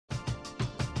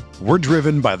We're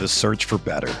driven by the search for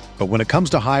better. But when it comes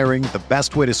to hiring, the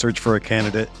best way to search for a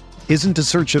candidate isn't to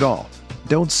search at all.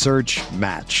 Don't search,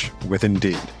 match with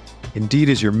Indeed. Indeed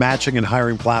is your matching and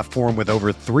hiring platform with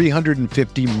over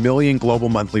 350 million global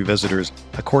monthly visitors,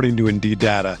 according to Indeed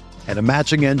data, and a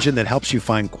matching engine that helps you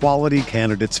find quality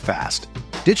candidates fast.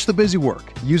 Ditch the busy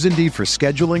work. Use Indeed for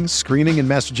scheduling, screening, and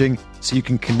messaging so you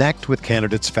can connect with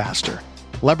candidates faster.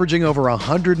 Leveraging over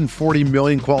 140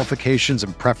 million qualifications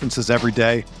and preferences every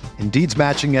day, Indeed's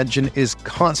matching engine is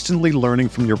constantly learning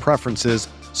from your preferences,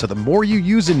 so the more you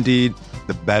use Indeed,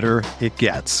 the better it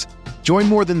gets. Join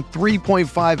more than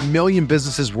 3.5 million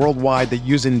businesses worldwide that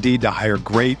use Indeed to hire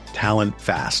great talent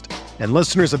fast. And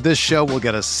listeners of this show will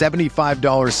get a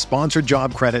 $75 sponsored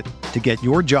job credit to get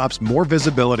your jobs more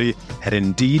visibility at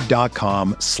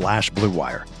Indeed.com/Blue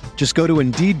Wire. Just go to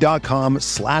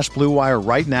Indeed.com/Blue Wire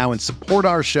right now and support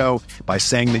our show by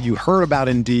saying that you heard about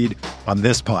Indeed on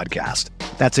this podcast.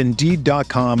 That's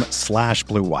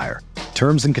Indeed.com/Blue Wire.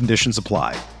 Terms and conditions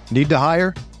apply. Need to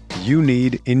hire? You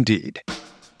need Indeed.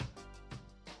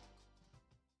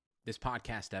 This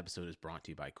podcast episode is brought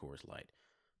to you by Coors Light.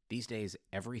 These days,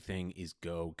 everything is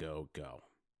go, go, go.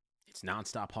 It's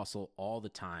nonstop hustle all the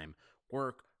time.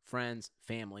 Work, friends,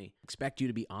 family, expect you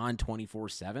to be on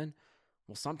 24/7.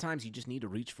 Well, sometimes you just need to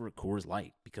reach for a Coors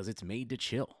Light because it's made to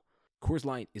chill. Coors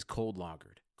Light is cold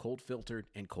lagered, cold filtered,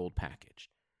 and cold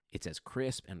packaged. It's as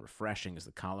crisp and refreshing as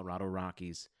the Colorado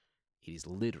Rockies. It is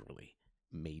literally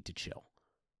made to chill.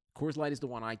 Coors Light is the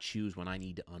one I choose when I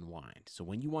need to unwind. So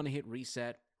when you want to hit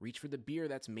reset, reach for the beer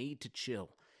that's made to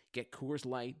chill. Get Coors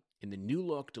Light in the new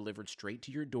look delivered straight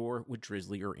to your door with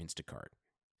Drizzly or Instacart.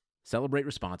 Celebrate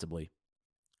responsibly.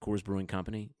 Coors Brewing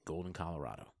Company, Golden,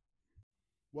 Colorado.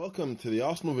 Welcome to the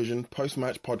Arsenal Vision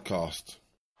post-match podcast.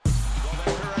 Perez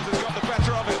has got the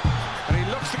better of it, and he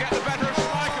looks to get the better of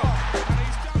Michael, and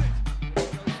he's done it.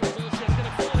 Is going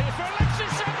to fall here for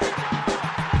Alexis Henry,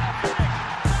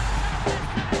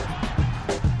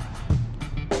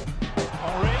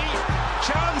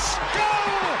 chance,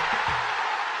 goal!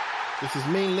 This is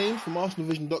me and Liam from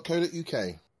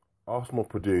arsenalvision.co.uk. Arsenal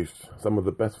produced some of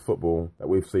the best football that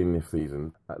we've seen this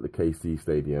season at the KC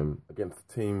Stadium against a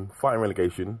team fighting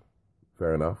relegation,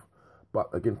 fair enough, but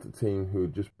against a team who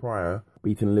just prior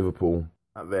beaten Liverpool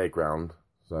at their ground,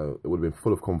 so it would have been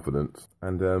full of confidence.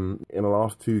 And in the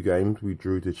last two games, we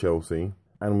drew to Chelsea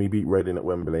and we beat Reading at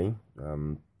Wembley,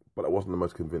 but it wasn't the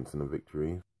most convincing of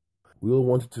victories. We all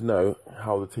wanted to know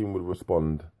how the team would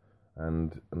respond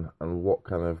and what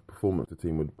kind of performance the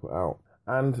team would put out.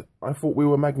 And I thought we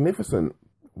were magnificent.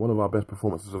 One of our best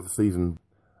performances of the season,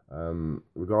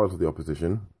 regardless of the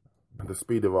opposition. The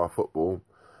speed of our football,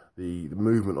 the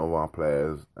movement of our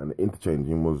players, and the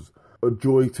interchanging was a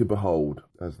joy to behold,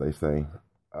 as they say.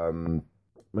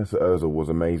 Mesut Ozil was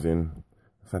amazing.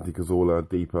 Santi Cazorla,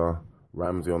 deeper.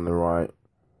 Ramsey on the right.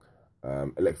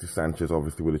 Alexis Sanchez,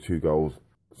 obviously, with the 2 goals.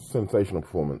 Sensational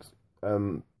performance.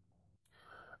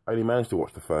 I only managed to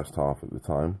watch the first half at the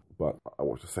time, but I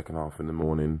watched the second half in the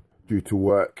morning due to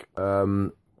work.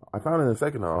 I found in the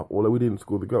second half, although we didn't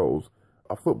score the goals,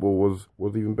 our football was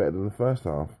even better than the first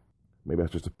half. Maybe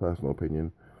that's just a personal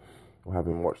opinion, or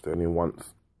having watched it only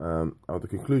once. The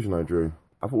conclusion I drew,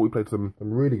 I thought we played some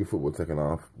really good football in the second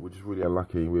half. We're just really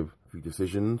unlucky with a few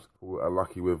decisions. We're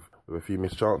unlucky with a few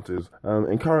missed chances.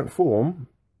 In current form,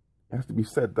 it has to be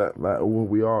said that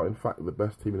we are, in fact, the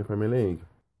best team in the Premier League.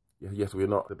 Yes, we're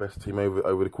not the best team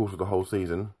over the course of the whole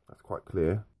season. That's quite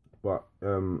clear. But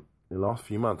in the last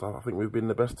few months, I think we've been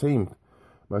the best team.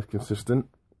 Most consistent,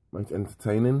 most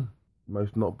entertaining,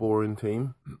 most not boring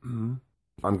team. I'm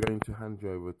going to hand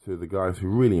you over to the guys who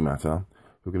really matter,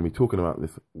 who are going to be talking about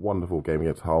this wonderful game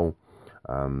against Hull.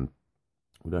 We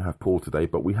don't have Paul today,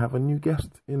 but we have a new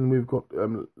guest in. We've got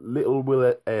Little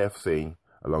Will AFC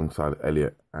alongside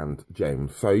Elliot and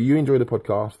James. So you enjoy the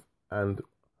podcast, and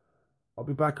I'll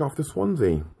be back after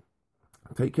Swansea.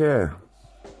 Take care.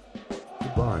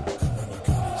 Goodbye.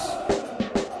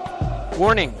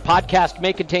 Warning, podcast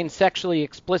may contain sexually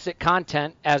explicit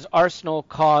content as Arsenal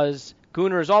cause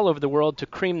gooners all over the world to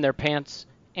cream their pants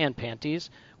and panties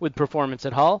with performance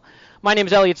at Hull. My name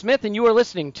is Elliot Smith, and you are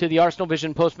listening to the Arsenal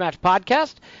Vision Post-Match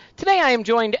Podcast. Today I am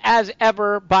joined, as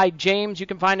ever, by James. You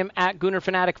can find him at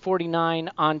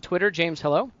GoonerFanatic49 on Twitter. James,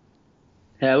 hello.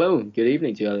 Hello. Good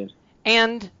evening to you, Elliot.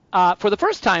 And for the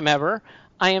first time ever,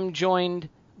 I am joined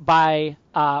by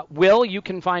Will. You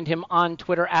can find him on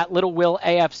Twitter at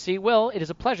LittleWillAFC. Will, it is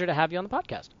a pleasure to have you on the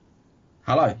podcast.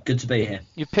 Hello, good to be here.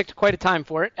 You've picked quite a time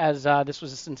for it, as this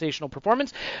was a sensational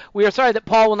performance. We are sorry that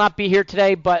Paul will not be here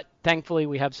today, but thankfully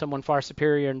we have someone far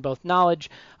superior in both knowledge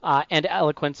and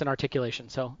eloquence and articulation,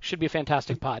 so should be a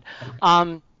fantastic pod.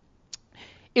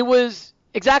 It was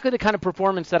exactly the kind of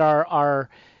performance that our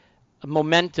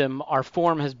momentum, our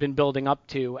form has been building up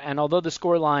to. And although the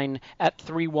scoreline at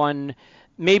 3-1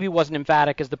 maybe wasn't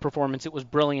emphatic as the performance, it was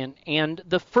brilliant. And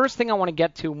the first thing I want to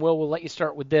get to, and we'll let you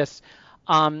start with this.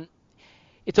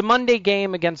 It's a Monday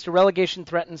game against a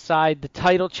relegation-threatened side. The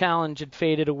title challenge had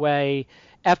faded away.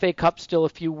 FA Cup still a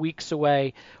few weeks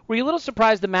away. Were you a little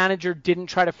surprised the manager didn't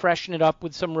try to freshen it up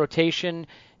with some rotation,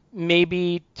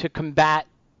 maybe to combat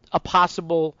a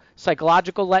possible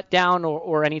psychological letdown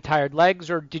or any tired legs,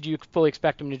 or did you fully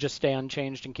expect him to just stay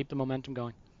unchanged and keep the momentum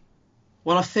going?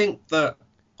 Well, I think that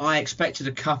I expected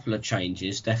a couple of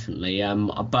changes, definitely.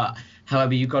 But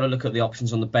however, you've got to look at the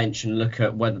options on the bench and look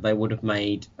at whether they would have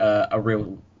made a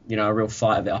real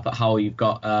fight of it up at Hull. You've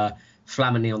got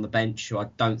Flamini on the bench, who I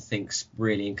don't think's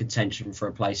really in contention for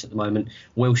a place at the moment.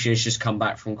 Wilshire's just come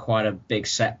back from quite a big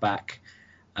setback.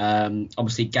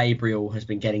 Obviously, Gabriel has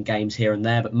been getting games here and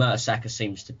there, but Mertesacker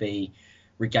seems to be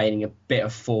regaining a bit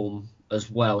of form as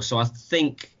well. So I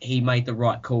think he made the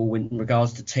right call in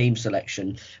regards to team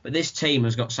selection. But this team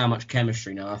has got so much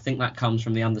chemistry now. I think that comes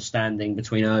from the understanding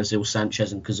between Ozil,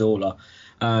 Sanchez and Cazorla.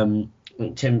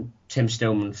 Tim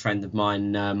Stillman, a friend of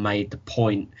mine, made the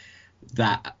point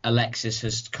that Alexis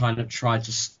has kind of tried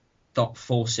to stop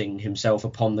forcing himself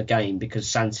upon the game because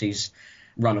Santi's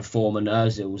run of form and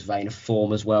Ozil's vein of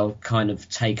form as well kind of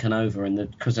taken over,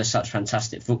 and because they're such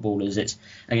fantastic footballers, it's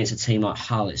against a team like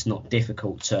Hull, it's not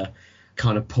difficult to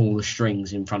kind of pull the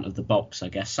strings in front of the box, I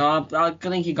guess. So I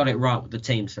think he got it right with the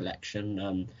team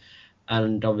selection,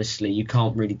 and obviously you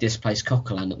can't really displace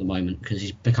Coquelin at the moment because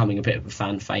he's becoming a bit of a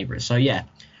fan favourite. So yeah,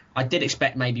 I did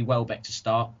expect maybe Welbeck to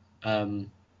start,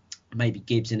 maybe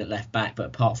Gibbs in at left back, but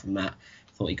apart from that,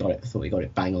 I thought he got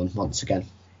it bang on once again.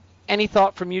 Any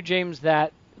thought from you, James,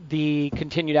 that the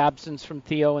continued absence from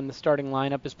Theo in the starting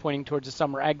lineup is pointing towards a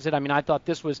summer exit? I mean, I thought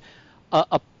this was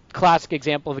a classic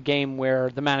example of a game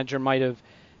where the manager might have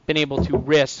been able to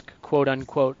risk, quote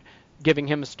unquote, giving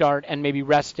him a start and maybe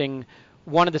resting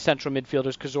one of the central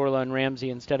midfielders, Cazorla and Ramsey,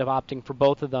 instead of opting for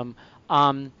both of them.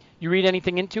 You read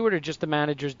anything into it, or just the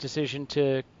manager's decision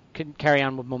to carry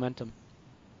on with momentum?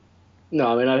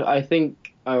 No, I mean, I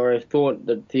think, or I thought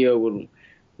that Theo would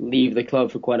leave the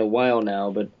club for quite a while now,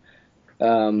 but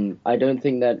I don't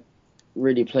think that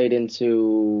really played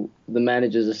into the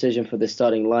manager's decision for the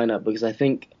starting lineup, because I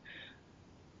think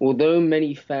although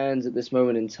many fans at this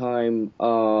moment in time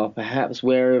are perhaps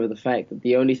wary of the fact that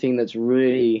the only thing that's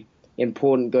really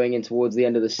important going in towards the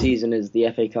end of the season is the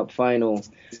FA Cup final,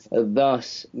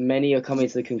 thus many are coming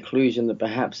to the conclusion that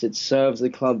perhaps it serves the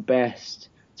club best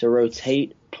to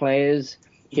rotate players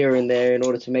here and there in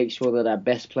order to make sure that our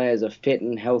best players are fit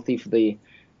and healthy for the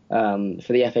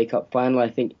FA Cup final. I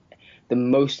think the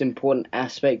most important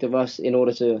aspect of us in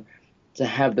order to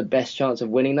have the best chance of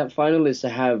winning that final is to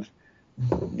have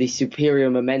the superior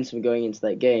momentum going into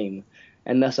that game.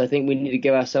 And thus I think we need to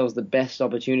give ourselves the best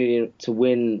opportunity to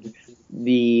win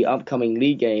the upcoming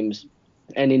league games.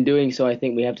 And in doing so, I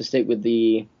think we have to stick with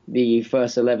the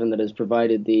first 11 that has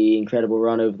provided the incredible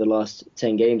run over the last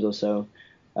 10 games or so.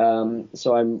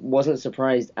 So I wasn't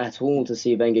surprised at all to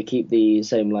see Wenger keep the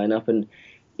same lineup, and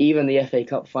even the FA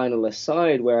Cup final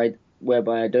aside,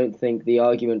 whereby I don't think the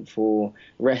argument for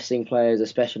resting players,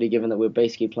 especially given that we're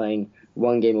basically playing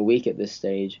one game a week at this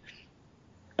stage,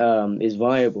 is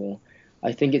viable.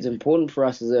 I think it's important for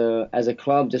us as a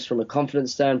club, just from a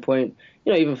confidence standpoint,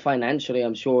 even financially,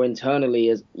 I'm sure internally,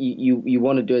 as you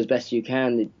want to do as best you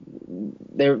can.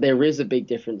 There is a big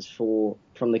difference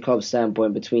from the club's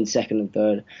standpoint between second and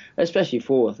third, especially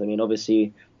fourth. I mean,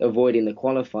 obviously avoiding the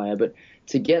qualifier, but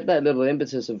to get that little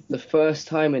impetus of the first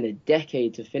time in a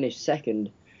decade to finish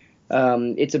second,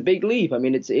 it's a big leap. I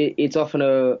mean, it's often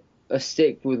a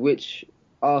stick with which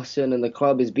Arsene and the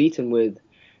club is beaten with.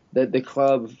 That the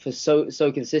club for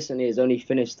so consistently has only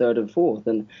finished third and fourth,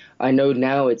 and I know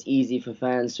now it's easy for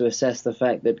fans to assess the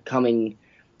fact that coming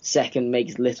second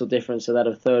makes little difference to that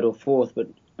of third or fourth, but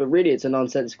really it's a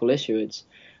nonsensical issue. It's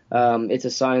a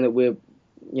sign that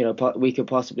we could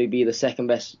possibly be the second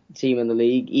best team in the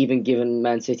league, even given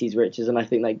Man City's riches, and I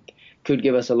think that could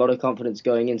give us a lot of confidence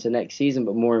going into next season,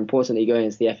 but more importantly going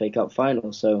into the FA Cup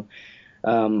final. So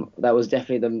that was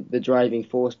definitely the driving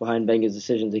force behind Wenger's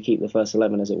decision to keep the first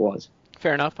 11 as it was.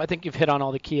 Fair enough. I think you've hit on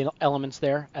all the key elements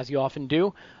there, as you often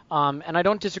do. And I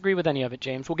don't disagree with any of it,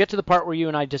 James. We'll get to the part where you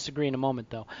and I disagree in a moment,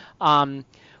 though.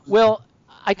 Well,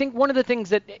 I think one of the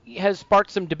things that has sparked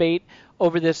some debate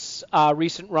over this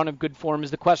recent run of good form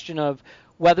is the question of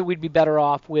whether we'd be better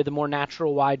off with a more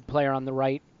natural wide player on the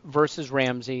right versus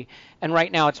Ramsey. And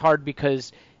right now it's hard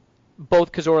because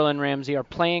both Cazorla and Ramsey are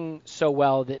playing so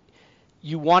well that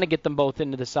you want to get them both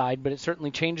into the side, but it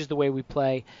certainly changes the way we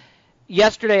play.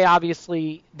 Yesterday,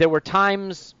 obviously, there were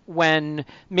times when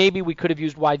maybe we could have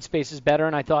used wide spaces better,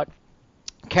 and I thought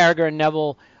Carragher and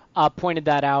Neville pointed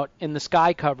that out in the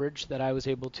Sky coverage that I was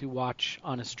able to watch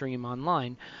on a stream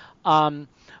online.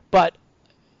 But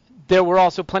there were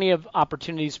also plenty of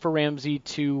opportunities for Ramsey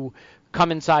to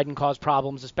come inside and cause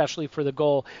problems, especially for the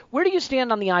goal. Where do you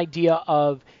stand on the idea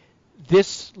of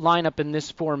this lineup in this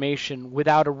formation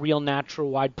without a real natural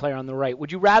wide player on the right?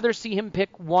 Would you rather see him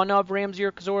pick one of Ramsey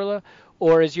or Cazorla,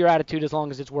 or is your attitude, as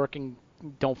long as it's working,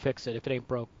 don't fix it if it ain't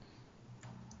broke?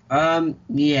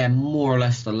 Yeah, more or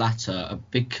less the latter,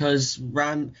 because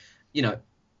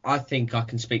I think I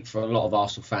can speak for a lot of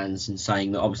Arsenal fans in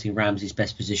saying that obviously Ramsey's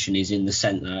best position is in the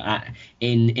centre,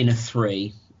 in a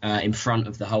three, in front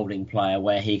of the holding player,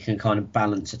 where he can kind of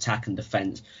balance attack and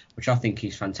defence, which I think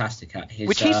he's fantastic at.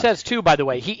 Which he says too, by the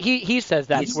way. He says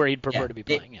that's where he'd prefer to be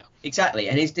playing. Exactly,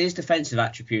 and his defensive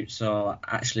attributes are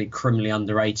actually criminally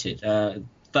underrated.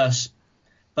 First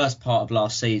part of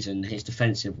last season, his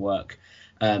defensive work,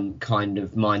 kind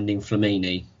of minding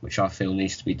Flamini, which I feel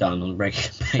needs to be done on a regular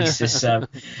basis,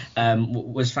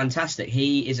 was fantastic.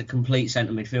 He is a complete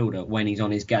centre midfielder when he's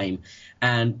on his game,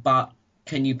 but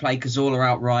can you play Cazorla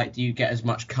outright? Do you get as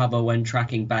much cover when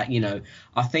tracking back?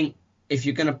 I think if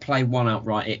you're going to play one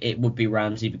outright, it would be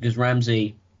Ramsey, because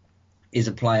Ramsey is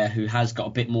a player who has got a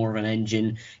bit more of an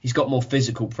engine. He's got more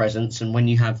physical presence, and when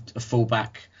you have a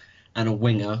fullback and a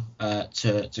winger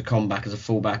to combat as a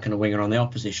fullback and a winger on the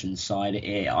opposition side,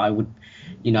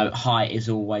 height is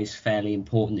always fairly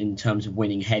important in terms of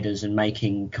winning headers and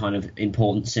making kind of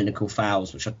important cynical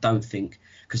fouls, which I don't think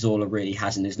Cazorla really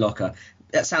has in his locker.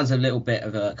 That sounds a little bit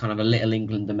of a kind of a Little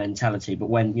Englander mentality, but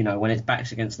when it's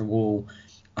backs against the wall,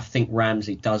 I think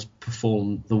Ramsey does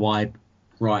perform the wide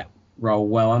right role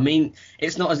well. I mean,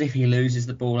 it's not as if he loses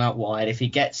the ball out wide. If he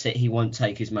gets it, he won't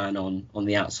take his man on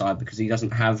the outside because he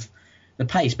doesn't have the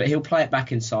pace, but he'll play it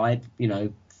back inside,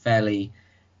 fairly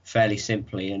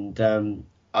simply. And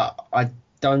I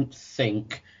don't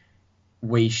think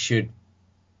we should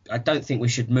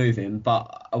move him,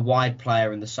 but a wide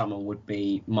player in the summer would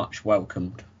be much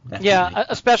welcomed. Definitely. Yeah,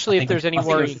 especially if there's any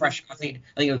worry. I think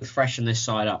it would freshen this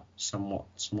side up somewhat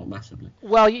massively.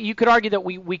 Well, you could argue that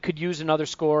we could use another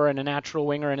scorer and a natural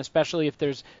winger, and especially if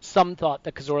there's some thought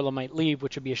that Cazorla might leave,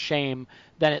 which would be a shame,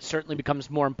 then it certainly becomes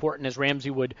more important, as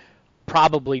Ramsey would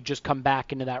probably just come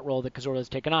back into that role that Cazorla has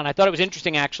taken on. I thought it was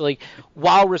interesting, actually,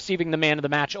 while receiving the Man of the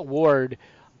Match award,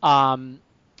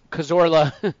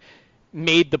 Cazorla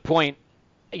made the point,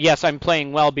 yes, I'm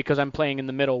playing well because I'm playing in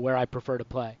the middle where I prefer to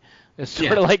play. It's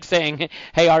sort of like saying,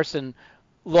 hey, Arsene,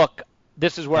 look,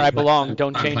 this is where I belong.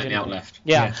 Don't change it. Out left.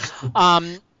 Yeah.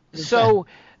 So,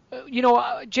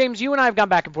 James, you and I have gone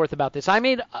back and forth about this. I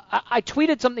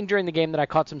tweeted something during the game that I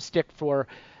caught some stick for,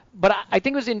 but I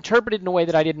think it was interpreted in a way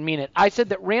that I didn't mean it. I said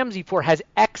that Ramsey, for as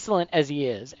excellent as he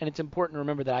is, and it's important to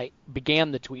remember that I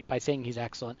began the tweet by saying he's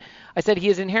excellent. I said he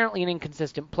is inherently an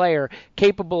inconsistent player,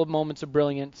 capable of moments of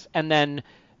brilliance, and then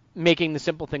making the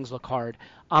simple things look hard.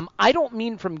 I don't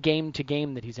mean from game to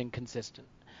game that he's inconsistent.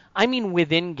 I mean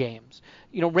within games.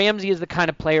 Ramsey is the kind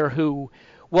of player who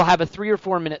will have a 3 or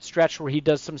 4 minute stretch where he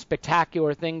does some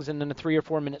spectacular things, and then a 3 or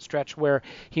 4 minute stretch where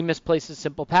he misplaces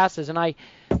simple passes. And I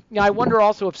wonder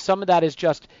also if some of that is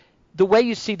just the way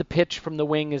you see the pitch from the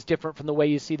wing is different from the way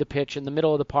you see the pitch in the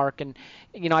middle of the park, and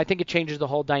I think it changes the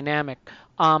whole dynamic.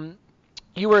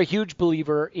 You were a huge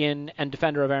believer in and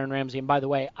defender of Aaron Ramsey, and by the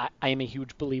way, I am a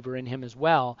huge believer in him as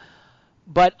well.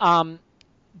 But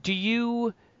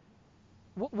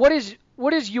what is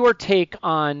your take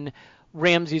on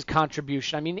Ramsey's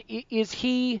contribution? I mean, is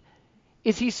he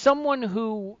someone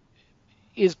who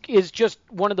is just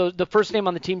one of the first name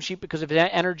on the team sheet because of his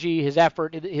energy, his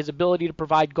effort, his ability to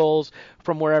provide goals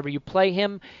from wherever you play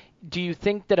him? Do you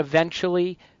think that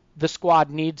eventually the squad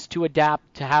needs to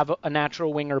adapt to have a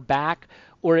natural winger back,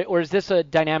 or is this a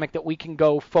dynamic that we can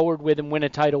go forward with and win a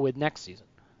title with next season?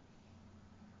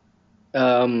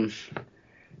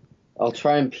 I'll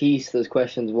try and piece those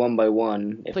questions one by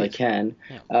one if Please. I can.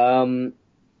 Yeah.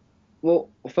 Well,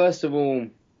 first of all,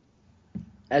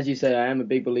 as you say, I am a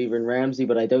big believer in Ramsey,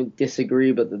 but I don't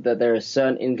disagree but that there are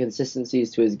certain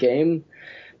inconsistencies to his game.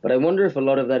 But I wonder if a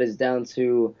lot of that is down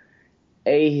to,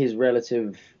 his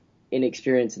relative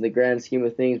inexperience in the grand scheme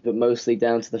of things, but mostly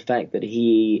down to the fact that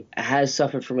he has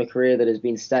suffered from a career that has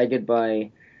been staggered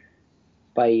by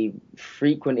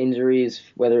frequent injuries,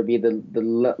 whether it be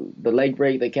the leg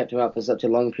break that kept him out for such a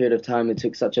long period of time and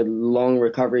took such a long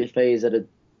recovery phase at a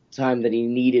time that he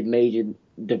needed major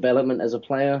development as a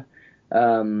player,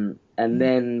 and and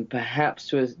then perhaps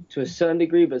to a certain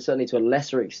degree, but certainly to a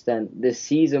lesser extent, this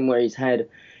season where he's had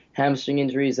hamstring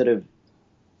injuries that have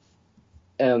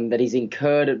that he's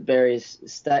incurred at various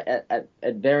at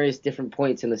various different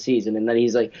points in the season, and that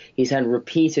he's had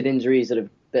repeated injuries that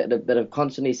have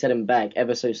constantly set him back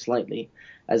ever so slightly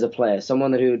as a player.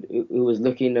 Someone who was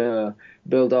looking to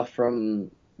build off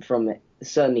from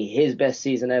certainly his best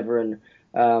season ever, and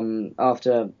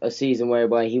after a season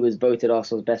whereby he was voted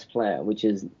Arsenal's best player, which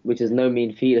is no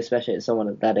mean feat, especially at someone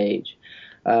at that age,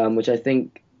 which I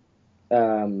think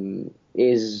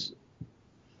is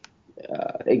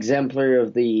exemplary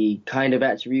of the kind of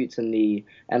attributes and the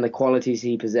qualities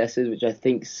he possesses, which I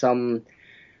think some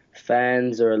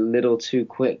fans are a little too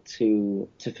quick to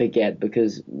forget.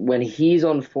 Because when he's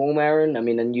on form, Aaron, I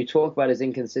mean, and you talk about his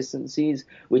inconsistencies,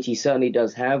 which he certainly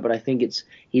does have, but I think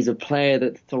he's a player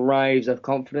that thrives off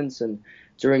confidence, and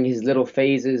during his little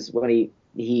phases when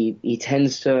he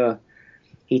tends to,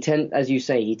 as you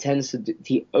say,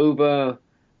 he over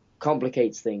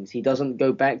complicates things. He doesn't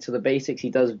go back to the basics. He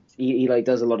does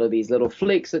a lot of these little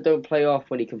flicks that don't play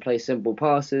off when he can play simple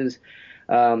passes.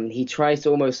 He tries to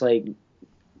almost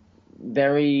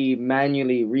very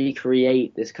manually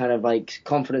recreate this kind of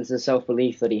confidence and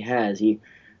self-belief that he has.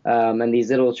 And these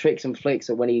little tricks and flicks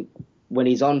that when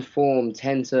he's on form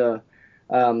tend to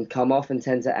come off and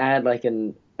tend to add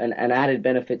an added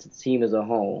benefit to the team as a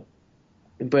whole.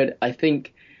 But I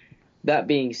think that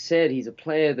being said, he's a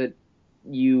player that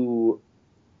even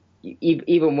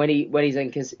when he's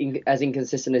as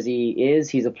inconsistent as he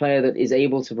is, he's a player that is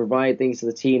able to provide things to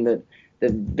the team that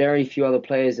very few other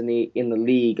players in the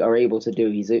league are able to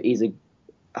do. He's an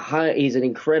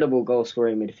incredible goal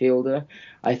scoring midfielder.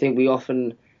 I think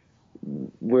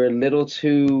we're a little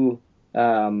too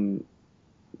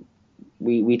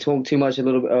we talk too much a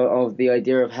little bit of the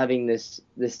idea of having this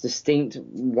distinct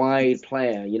wide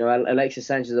player. You know, Alexis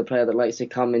Sanchez is a player that likes to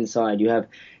come inside. You have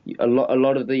a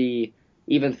lot of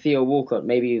even Theo Walcott,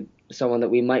 maybe someone that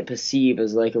we might perceive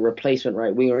as a replacement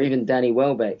right winger, or even Danny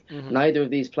Welbeck. Mm-hmm. Neither of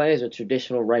these players are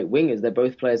traditional right wingers. They're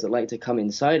both players that like to come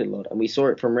inside a lot, and we saw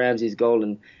it from Ramsey's goal.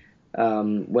 And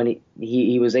when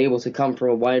he was able to come from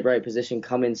a wide right position,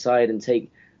 come inside and take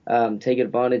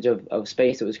advantage of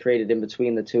space that was created in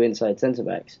between the two inside centre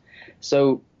backs.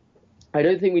 So I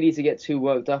don't think we need to get too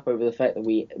worked up over the fact that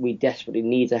we desperately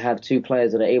need to have two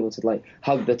players that are able to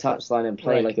hug the touchline and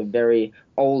play a very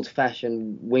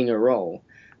old-fashioned winger role.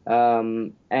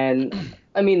 And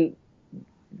I mean,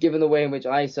 given the way in which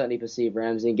I certainly perceive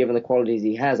Ramsey and given the qualities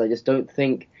he has, I just don't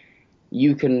think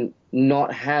you can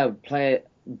not have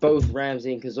both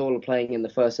Ramsey and Cazorla playing in the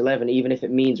first 11, even if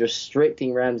it means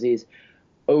restricting Ramsey's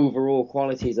overall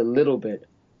qualities a little bit,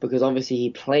 because obviously he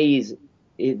plays,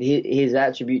 his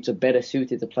attributes are better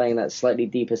suited to playing that slightly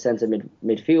deeper centre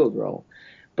midfield role.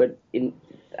 But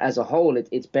as a whole,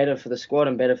 it's better for the squad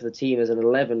and better for the team as an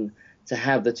 11 to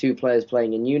have the two players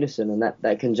playing in unison, and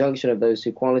that conjunction of those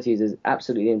two qualities is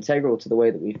absolutely integral to the way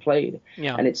that we've played.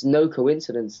 Yeah. And it's no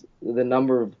coincidence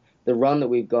the run that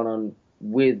we've gone on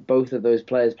with both of those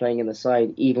players playing in the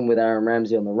side, even with Aaron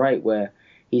Ramsey on the right, where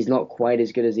he's not quite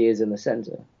as good as he is in the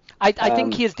centre. I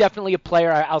think he is definitely a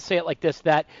player, I'll say it like this,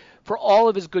 that for all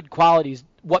of his good qualities,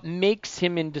 what makes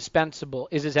him indispensable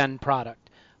is his end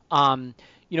product.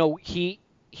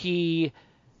 He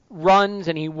runs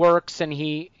and he works and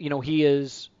he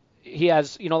has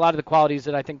a lot of the qualities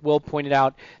that I think Will pointed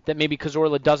out that maybe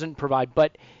Cazorla doesn't provide,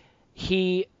 but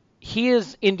he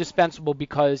is indispensable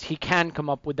because he can come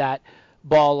up with that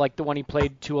ball like the one he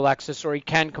played to Alexis, or he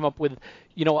can come up with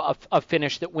a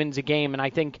finish that wins a game. And I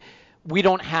think we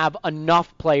don't have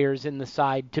enough players in the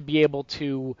side to be able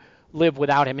to live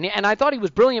without him. And I thought he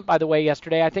was brilliant, by the way,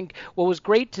 yesterday. I think what was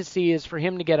great to see is for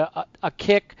him to get a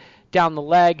kick down the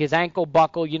leg, his ankle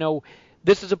buckle.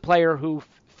 This is a player who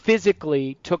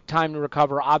physically took time to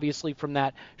recover, obviously, from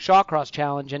that Shawcross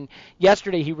challenge. And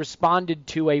yesterday he responded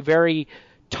to a very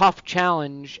tough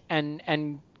challenge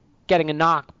and getting a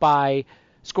knock by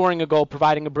scoring a goal,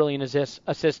 providing a brilliant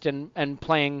assist and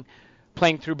playing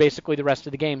through basically the rest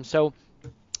of the game. So,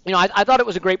 I thought it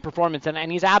was a great performance,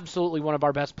 and he's absolutely one of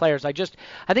our best players. I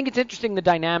think it's interesting the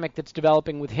dynamic that's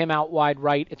developing with him out wide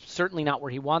right. It's certainly not where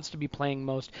he wants to be playing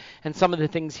most, and some of the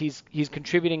things he's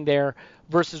contributing there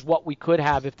versus what we could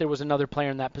have if there was another player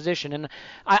in that position. And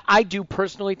I do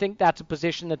personally think that's a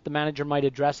position that the manager might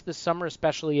address this summer,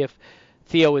 especially if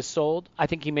Theo is sold. I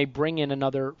think he may bring in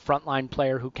another frontline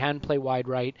player who can play wide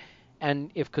right,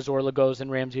 and if Cazorla goes, and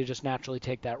Ramsey will just naturally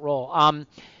take that role.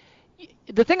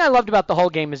 The thing I loved about the whole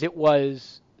game is it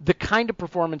was the kind of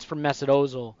performance from Mesut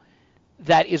Ozil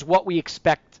that is what we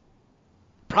expect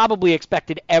probably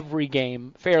expected every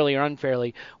game, fairly or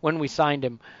unfairly, when we signed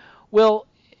him. Well,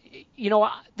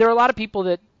 there are a lot of people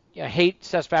that hate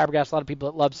Cesc Fabregas, a lot of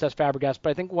people that love Cesc Fabregas, but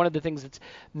I think one of the things that's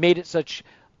made it such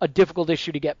a difficult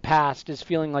issue to get past is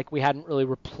feeling like we hadn't really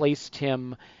replaced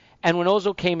him. And when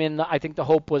Ozil came in, I think the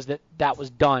hope was that that was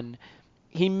done.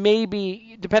 He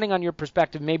maybe, depending on your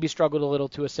perspective, maybe struggled a little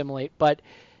to assimilate, but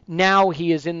now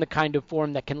he is in the kind of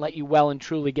form that can let you well and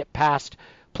truly get past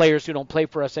players who don't play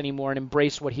for us anymore and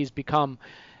embrace what he's become.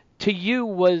 To you,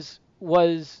 was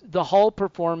the Hull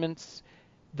performance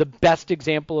the best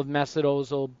example of Mesut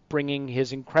Ozil bringing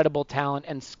his incredible talent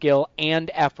and skill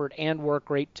and effort and work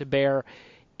rate to bear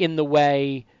in the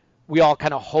way we all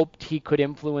kind of hoped he could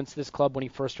influence this club when he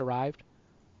first arrived?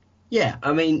 Yeah,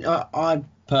 I mean, I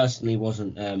personally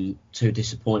wasn't too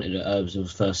disappointed at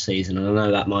Ozil's first season, and I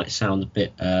know that might sound a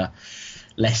bit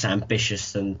less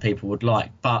ambitious than people would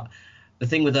like, but the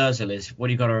thing with Ozil is, what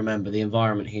you've got to remember, the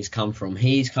environment he's come from.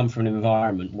 He's come from an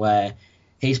environment where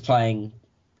he's playing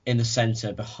in the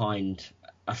centre behind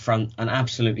an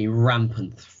absolutely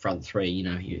rampant front three,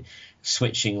 you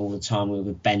switching all the time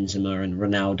with Benzema and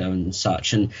Ronaldo and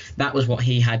such, and that was what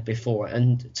he had before.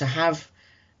 And to have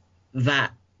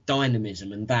that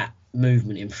dynamism and that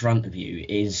movement in front of you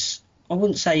is, I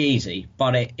wouldn't say easy,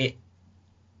 but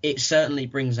it certainly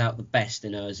brings out the best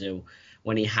in Ozil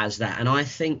when he has that. And I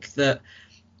think that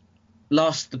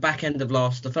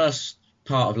the first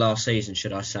part of last season,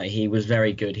 should I say, he was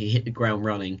very good. He hit the ground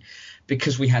running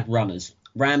because we had runners.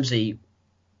 Ramsey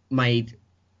made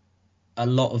a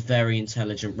lot of very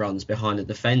intelligent runs behind the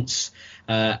defence,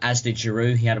 as did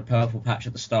Giroud. He had a purple patch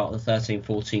at the start of the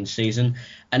 13-14 season,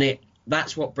 and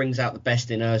that's what brings out the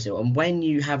best in Ozil. And when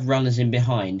you have runners in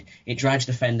behind, it drags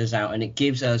defenders out and it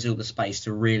gives Ozil the space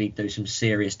to really do some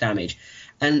serious damage.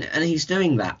 And he's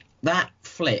doing that. That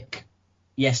flick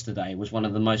yesterday was one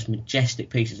of the most majestic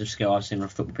pieces of skill I've seen on a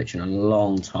football pitch in a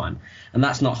long time. And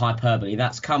that's not hyperbole.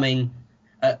 That's coming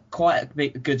at quite a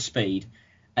good speed,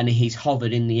 and he's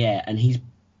hovered in the air and he's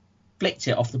flicked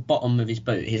it off the bottom of his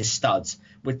boot, his studs,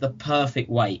 with the perfect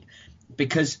weight,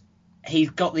 because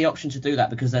he's got the option to do that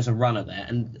because there's a runner there.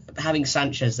 And having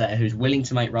Sanchez there who's willing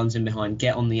to make runs in behind,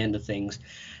 get on the end of things,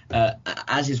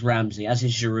 as is Ramsey, as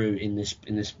is Giroud in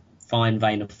this fine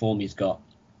vein of form he's got,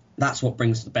 that's what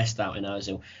brings the best out in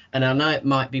Ozil. And I know it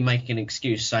might be making an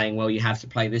excuse saying, well, you have to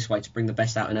play this way to bring the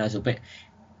best out in Ozil, but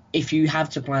if you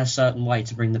have to play a certain way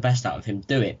to bring the best out of him,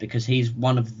 do it, because he's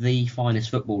one of the finest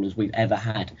footballers we've ever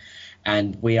had,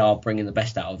 and we are bringing the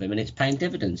best out of him, and it's paying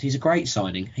dividends. He's a great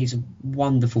signing. He's a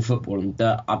wonderful footballer, and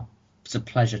it's a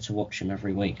pleasure to watch him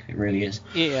every week. It really is.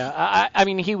 Yeah, I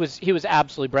mean, he was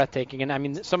absolutely breathtaking, and I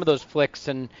mean, some of those flicks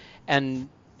and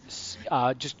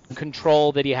just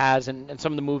control that he has, and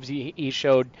some of the moves he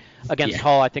showed against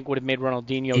Hull, I think would have made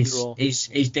Ronaldinho drool. He's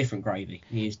different gravy.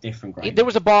 He is different gravy. There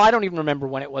was a ball, I don't even remember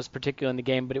when it was particularly in the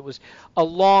game, but it was a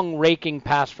long raking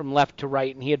pass from left to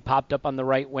right, and he had popped up on the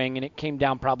right wing, and it came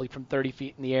down probably from 30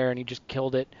 feet in the air, and he just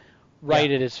killed it right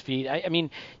at his feet. I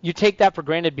mean, you take that for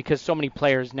granted because so many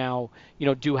players now,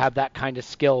 do have that kind of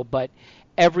skill, but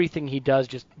everything he does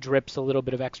just drips a little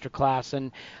bit of extra class.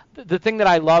 And the thing that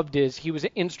I loved is he was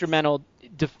instrumental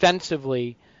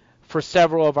defensively for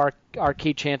several of our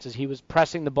key chances. He was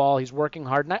pressing the ball. He's working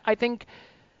hard. And I think,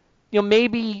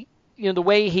 maybe, the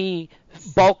way he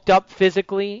bulked up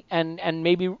physically and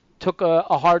maybe took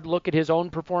a hard look at his own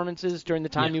performances during the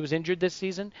time he was injured this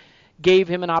season gave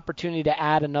him an opportunity to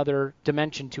add another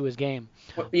dimension to his game.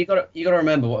 Well, you got to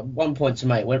remember one point to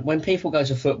make. When people go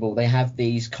to football, they have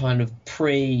these kind of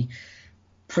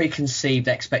preconceived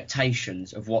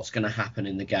expectations of what's going to happen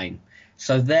in the game.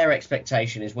 So their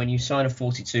expectation is when you sign a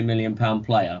 £42 million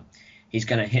player, he's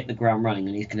going to hit the ground running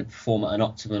and he's going to perform at an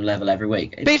optimum level every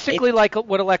week. Basically like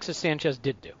what Alexis Sanchez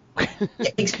did do.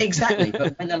 Exactly.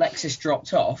 But when Alexis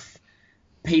dropped off,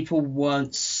 people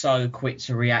weren't so quick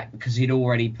to react because he'd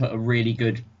already put a really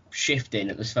good shift in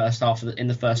the first half. Well,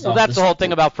 that's the whole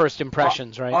thing about first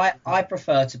impressions, right? I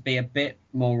prefer to be a bit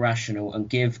more rational and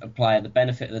give a player the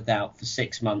benefit of the doubt for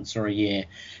 6 months or a year,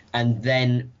 and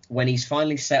then when he's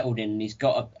finally settled in and he's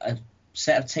got a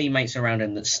set of teammates around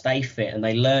him that stay fit and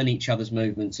they learn each other's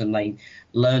movements and they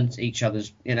learn each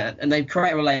other's, and they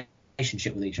create a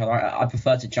relationship with each other. I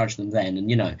prefer to judge them then.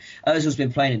 And Ozil's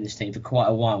been playing in this team for quite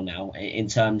a while now in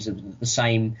terms of the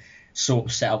same sort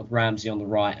of setup with Ramsey on the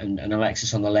right and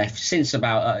Alexis on the left since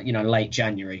about late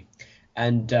January.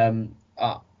 And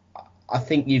I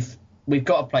think we've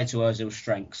got to play to Ozil's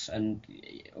strengths, and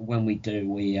when we do,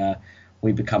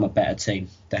 we become a better team,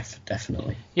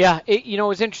 definitely. Yeah, it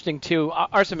was interesting too.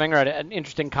 Arsene Wenger had an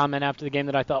interesting comment after the game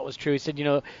that I thought was true. He said,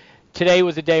 today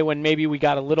was a day when maybe we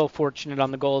got a little fortunate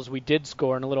on the goals we did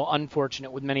score and a little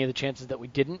unfortunate with many of the chances that we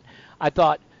didn't. I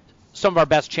thought some of our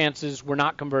best chances were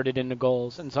not converted into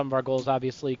goals, and some of our goals,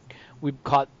 obviously, we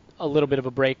caught a little bit of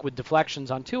a break with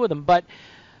deflections on 2 of them. But,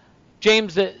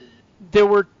 James, there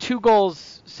were 2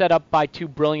 goals set up by 2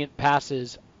 brilliant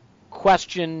passes.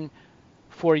 Question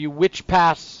for you, which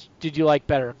pass did you like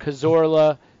better,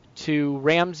 Cazorla to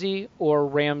Ramsey or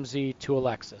Ramsey to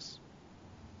Alexis?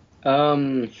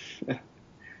 Good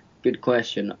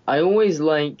question. I always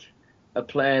like a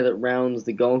player that rounds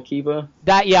the goalkeeper.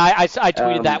 I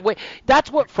tweeted that.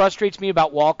 That's what frustrates me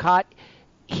about Walcott.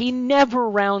 He never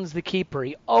rounds the keeper.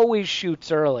 He always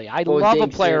shoots early. I love a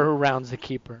player who rounds the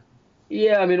keeper.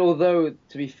 Yeah, I mean, although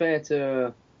to be fair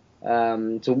to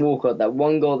Walcott, that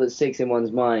one goal that sticks in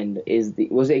one's mind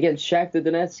was it against Shakhtar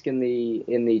Donetsk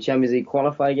in the Champions League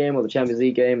qualifier game or the Champions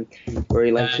League game where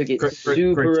he took it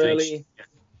super early.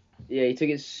 Yeah, he took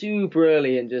it super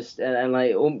early and just and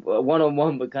like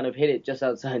one-on-one, but kind of hit it just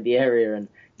outside the area and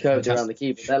curved around the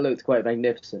keeper. That looked quite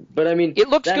magnificent. But I mean, it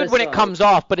looks good when it comes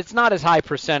off, but it's not as high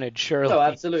percentage, surely. No,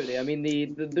 absolutely. I mean,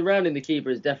 the rounding the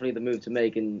keeper is definitely the move to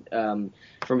make,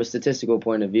 from a statistical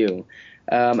point of view.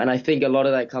 And I think a lot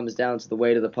of that comes down to the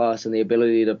weight of the pass and the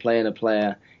ability to play in a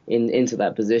player into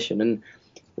that position. And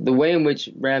the way in which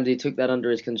Ramsey took that under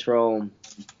his control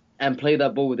and play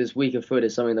that ball with his weaker foot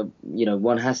is something that,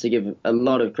 one has to give a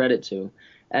lot of credit to.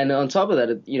 And on top of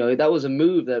that, that was a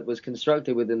move that was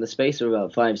constructed within the space of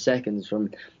about 5 seconds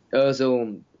from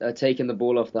Ozil taking the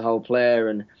ball off the whole player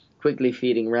and quickly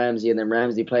feeding Ramsey, and then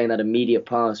Ramsey playing that immediate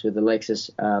pass with Alexis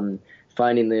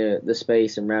finding the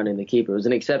space and rounding the keeper. It was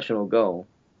an exceptional goal.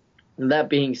 And that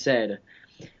being said,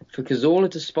 for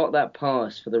Cazorla to spot that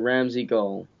pass for the Ramsey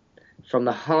goal from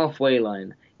the halfway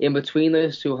line, in between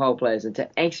those 2 Hull players, and to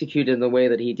execute it in the way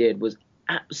that he did was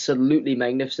absolutely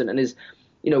magnificent. And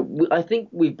I think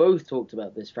we've both talked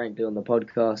about this, frankly, on the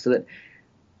podcast, so that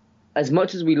as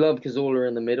much as we love Cazorla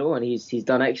in the middle, and he's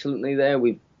done excellently there,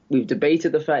 we've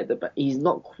debated the fact that he's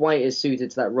not quite as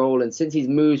suited to that role. And since he's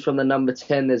moved from the number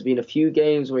 10, there's been a few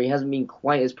games where he hasn't been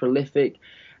quite as prolific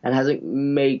and hasn't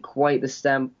made quite the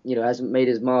stamp, hasn't made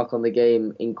his mark on the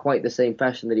game in quite the same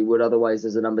fashion that he would otherwise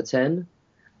as a number 10.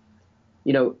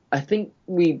 I think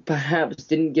we perhaps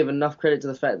didn't give enough credit to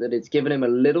the fact that it's given him a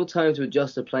little time to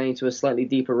adjust to playing to a slightly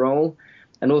deeper role,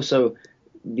 and also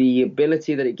the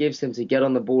ability that it gives him to get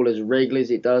on the ball as regularly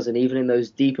as it does, and even in those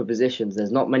deeper positions.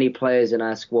 There's not many players in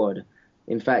our squad.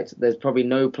 In fact, there's probably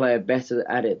no player better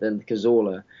at it than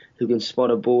Cazorla, who can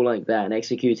spot a ball like that and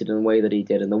execute it in the way that he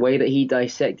did. And the way that he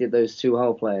dissected those 2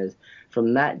 Hull players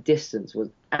from that distance was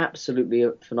absolutely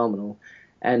phenomenal.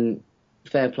 And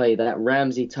fair play, that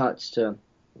Ramsey touch to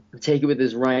take it with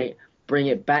his right, bring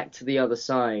it back to the other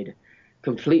side,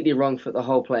 completely wrong foot the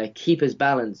whole player, keep his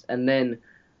balance, and then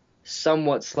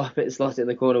somewhat slot it in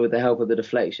the corner with the help of the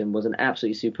deflection was an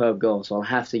absolutely superb goal. So I'll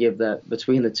have to give that,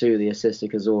 between the 2, the assist to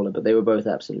Cazorla, but they were both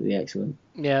absolutely excellent.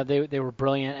 Yeah, they were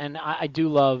brilliant, and I do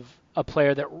love a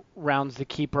player that rounds the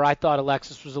keeper. I thought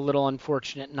Alexis was a little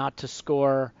unfortunate not to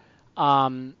score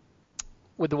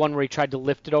with the one where he tried to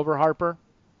lift it over Harper,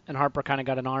 and Harper kind of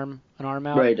got an arm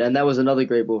out. Right, and that was another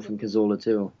great ball from Cazorla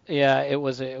too. Yeah, it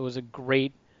was a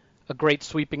great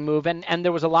sweeping move, and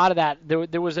there was a lot of that.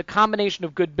 There was a combination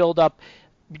of good build-up,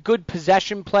 good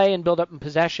possession play and build-up in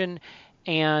possession,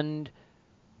 and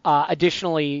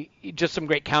additionally just some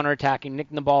great counterattacking,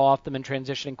 nicking the ball off them and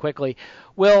transitioning quickly.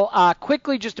 Will,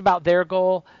 quickly just about their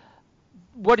goal,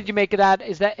 what did you make of that?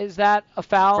 Is that a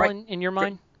foul in your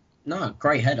mind? No,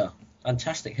 great header.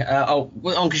 Fantastic. On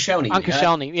Koscielny. On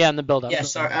Koscielny, yeah, in the build-up. Yeah,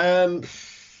 sorry.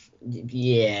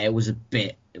 Yeah, it was a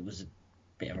bit of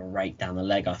a rake down the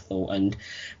leg, I thought.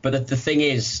 But the thing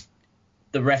is,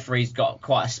 the referee's got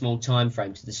quite a small time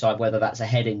frame to decide whether that's a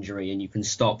head injury, and you can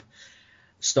stop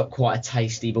quite a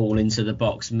tasty ball into the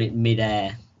box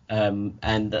mid-air. And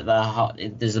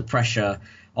there's a pressure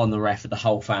on the ref that the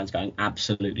whole fan's going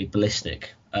absolutely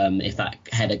ballistic if that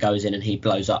header goes in and he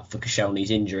blows up for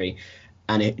Koscielny's injury.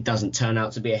 And it doesn't turn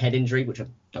out to be a head injury, which I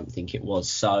don't think it was.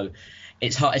 So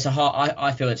it's hard.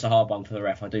 I feel it's a hard one for the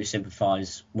ref. I do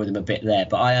sympathise with him a bit there.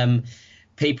 But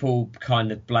people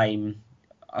kind of blame.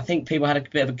 I think people had a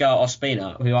bit of a go at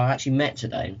Ospina, who I actually met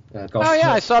today.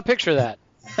 I saw a picture of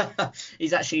that.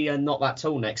 He's actually not that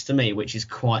tall next to me, which is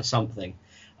quite something.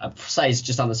 Say he's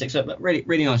just under 6 foot, but really,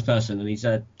 really nice person, and he's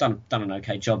done an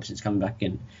okay job since coming back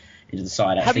into the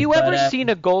side. Have you ever seen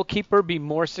a goalkeeper be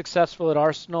more successful at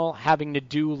Arsenal having to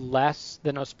do less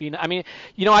than Ospina? I mean,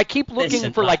 I keep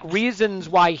looking for reasons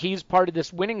why he's part of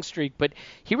this winning streak, but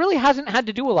he really hasn't had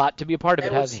to do a lot to be a part of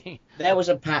it, has he? There was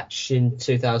a patch in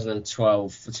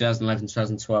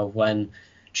 2012, when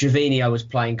Gervinho was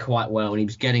playing quite well and he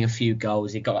was getting a few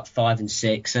goals. He got like 5 and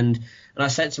 6, and I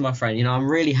said to my friend, I'm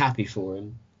really happy for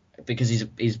him because he's a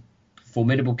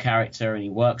formidable character and he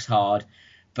works hard,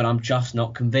 but I'm just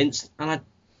not convinced. And I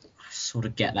sort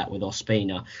of get that with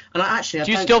Ospina. And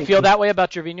do you still feel that way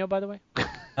about Gervinho, by the way?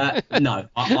 No,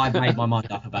 I've made my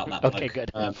mind up about that. Okay,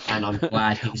 good. And I'm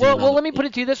glad he's well, let me put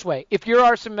it to you this way. If you're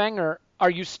Arsene Wenger, are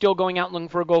you still going out and looking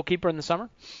for a goalkeeper in the summer?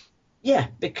 Yeah,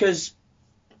 because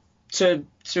to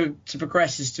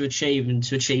progress is to achieve, and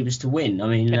to achieve is to win. I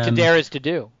mean, and to dare is to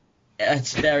do.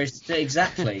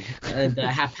 Exactly. And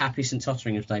happy St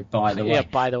Totteringham's Day, by the way. Yeah,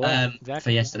 by the way, exactly.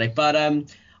 For yesterday. But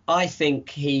I think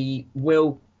he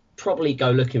will probably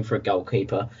go looking for a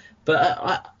goalkeeper.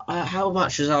 But how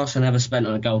much has Arsenal ever spent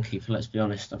on a goalkeeper? Let's be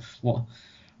honest. Just over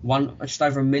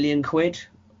 £1 million.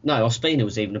 No, Ospina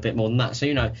was even a bit more than that. So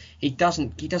he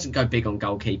doesn't go big on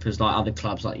goalkeepers like other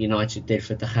clubs like United did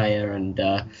for De Gea and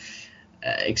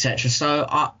etc. So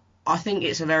I think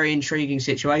it's a very intriguing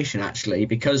situation actually,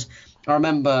 because I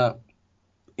remember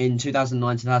in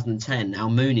 2009-2010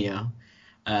 Almunia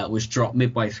was dropped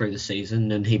midway through the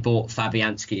season, and he bought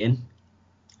Fabianski in.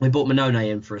 We bought Manone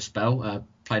in for a spell,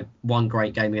 played one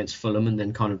great game against Fulham and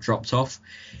then kind of dropped off.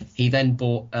 He then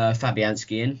bought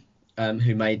Fabianski in,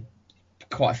 who made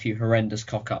quite a few horrendous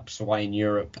cock-ups away in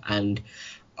Europe and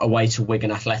away to Wigan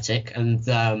Athletic.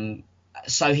 And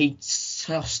so he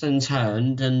tossed and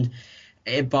turned, and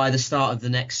by the start of the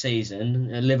next season,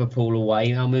 Liverpool away,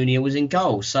 Almunia was in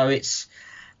goal. So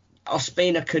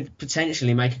Ospina could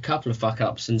potentially make a couple of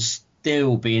fuck-ups and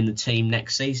still be in the team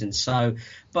next season. So,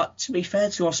 but to be fair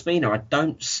to Ospina, I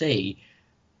don't see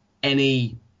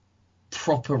any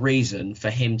proper reason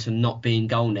for him to not be in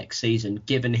goal next season,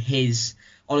 given his,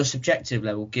 on a subjective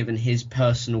level, given his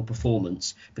personal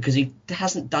performance, because he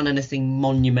hasn't done anything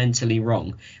monumentally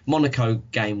wrong. Monaco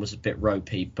game was a bit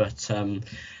ropey, but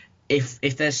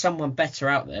if there's someone better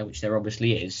out there, which there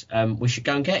obviously is, we should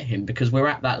go and get him, because we're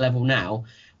at that level now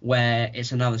where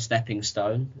it's another stepping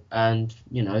stone, and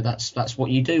that's what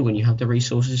you do when you have the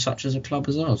resources such as a club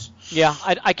as ours. Yeah,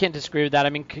 I can't disagree with that. I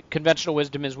mean, conventional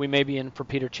wisdom is we may be in for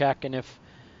Peter Cech, and if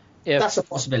that's a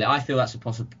possibility. I feel that's a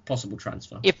possible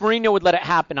transfer. If Mourinho would let it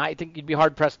happen, I think you'd be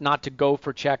hard-pressed not to go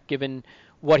for Cech, given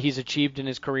what he's achieved in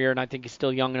his career, and I think he's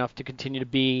still young enough to continue to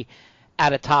be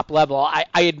at a top level.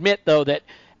 I admit, though, that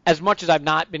as much as I've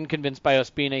not been convinced by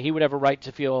Ospina, he would have a right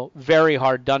to feel very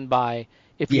hard done by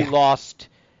if he lost.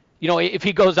 If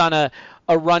he goes on a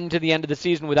run to the end of the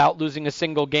season without losing a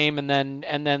single game and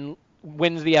then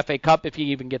wins the FA Cup, if he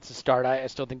even gets a start, I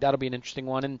still think that'll be an interesting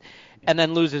one, and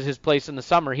then loses his place in the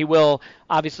summer. He will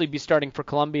obviously be starting for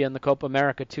Colombia in the Copa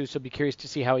America too, so be curious to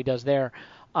see how he does there.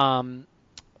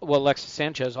 Alexis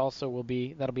Sanchez also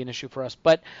that'll be an issue for us.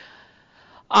 But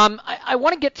I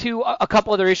want to get to a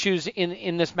couple other issues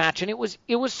in this match, and it was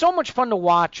so much fun to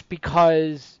watch,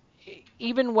 because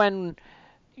even when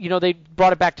they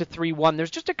brought it back to 3-1, there's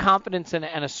just a confidence and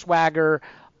a swagger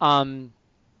about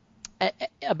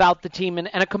the team and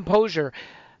a composure.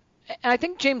 And I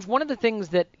think, James, one of the things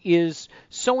that is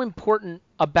so important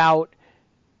about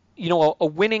a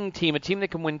winning team, a team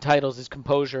that can win titles, is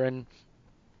composure. And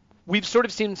we've sort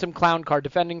of seen some clown card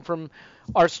defending from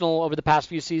Arsenal over the past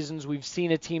few seasons. We've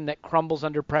seen a team that crumbles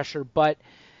under pressure, but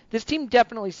this team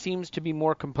definitely seems to be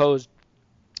more composed.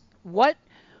 What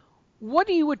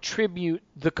do you attribute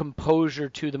the composure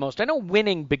to the most? I know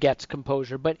winning begets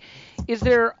composure, but is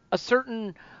there a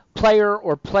certain player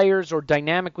or players or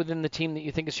dynamic within the team that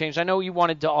you think has changed? I know you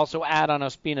wanted to also add on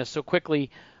Ospina, so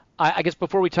quickly, I guess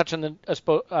before we touch on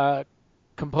the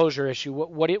composure issue,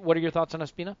 what are your thoughts on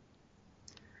Ospina?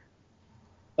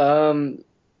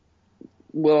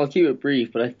 Well, I'll keep it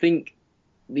brief, but I think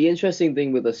the interesting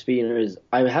thing with Ospina is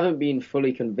I haven't been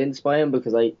fully convinced by him,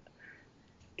 because I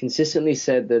consistently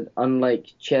said that, unlike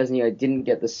Chesney, I didn't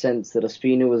get the sense that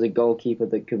Ospina was a goalkeeper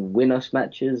that could win us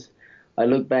matches. I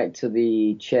look back to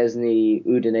the Chesney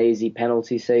Udinese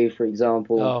penalty save, for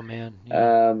example. Oh, man.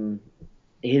 Yeah.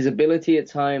 His ability at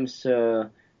times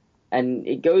and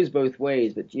it goes both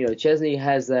ways, but Chesney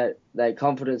has that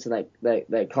confidence and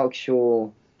that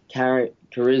cocksure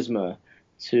charisma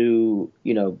to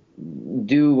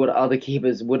do what other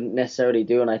keepers wouldn't necessarily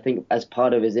do, and I think as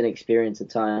part of his inexperience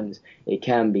at times it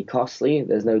can be costly.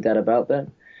 There's no doubt about that.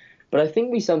 But I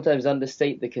think we sometimes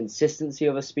understate the consistency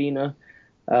of Ospina.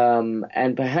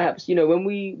 And perhaps, when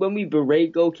we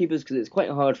berate goalkeepers, because it's quite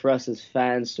hard for us as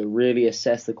fans to really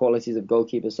assess the qualities of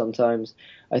goalkeepers sometimes,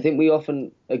 I think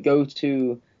a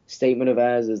go-to statement of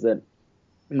ours is that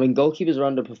when goalkeepers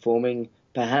are underperforming,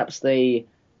 perhaps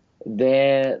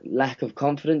their lack of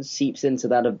confidence seeps into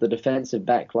that of the defensive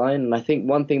back line. And I think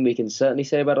one thing we can certainly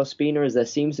say about Ospina is there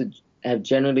seems to have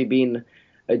generally been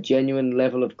a genuine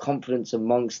level of confidence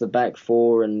amongst the back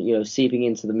four and, seeping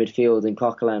into the midfield in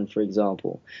Coquelin, for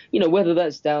example. Whether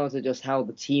that's down to just how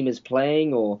the team is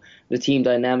playing or the team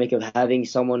dynamic of having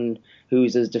someone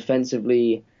who's as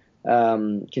defensively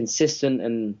consistent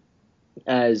and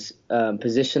as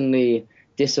positionally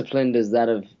disciplined as that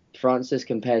of Francis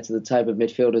compared to the type of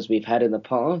midfielders we've had in the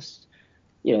past.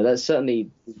 That's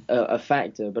certainly a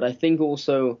factor. But I think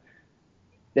also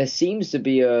there seems to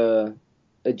be a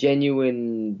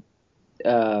genuine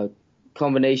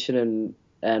combination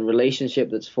and relationship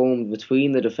that's formed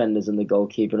between the defenders and the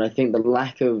goalkeeper. And I think the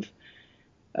lack of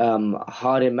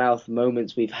hard-in-mouth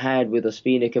moments we've had with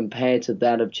Ospina compared to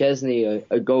that of Chesney,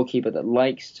 a goalkeeper that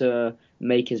likes to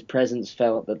make his presence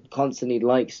felt, that constantly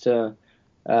likes to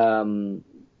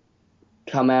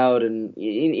come out and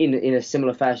in a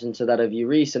similar fashion to that of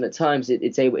Lloris, and at times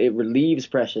it relieves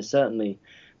pressure, certainly.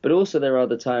 But also there are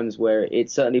other times where it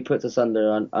certainly puts us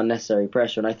under unnecessary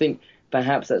pressure. And I think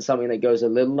perhaps that's something that goes a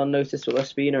little unnoticed with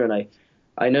Ospina. And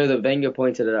I know that Wenger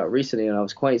pointed it out recently, and I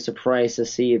was quite surprised to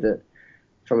see that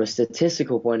from a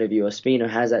statistical point of view, Ospina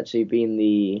has actually been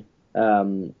the,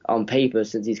 on paper,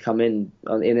 since he's come in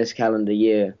this calendar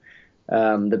year,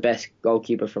 the best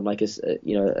goalkeeper from like a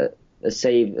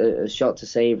shot to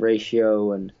save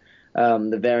ratio and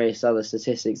the various other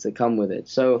statistics that come with it.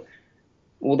 So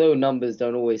although numbers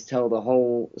don't always tell the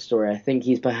whole story, I think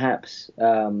he's perhaps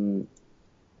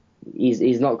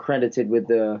he's not credited with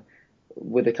the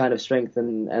kind of strength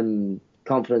and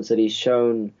confidence that he's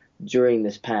shown during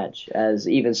this patch, as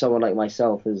even someone like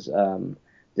myself has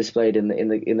displayed in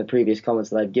the previous comments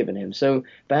that I've given him. So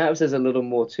perhaps there's a little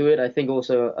more to it. I think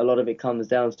also a lot of it comes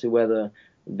down to whether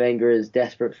Wenger is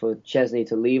desperate for Chesney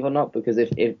to leave or not, because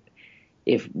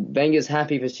if Wenger's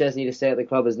happy for Chesney to stay at the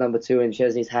club as number 2 and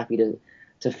Chesney's happy to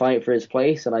fight for his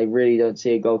place, and I really don't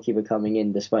see a goalkeeper coming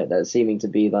in, despite that seeming to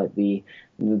be like the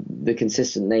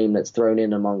consistent name that's thrown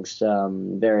in amongst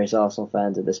various Arsenal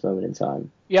fans at this moment in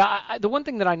time. Yeah, the one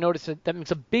thing that I noticed that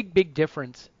makes a big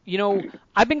difference.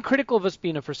 I've been critical of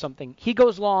Ospina for something. He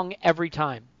goes long every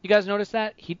time. You guys notice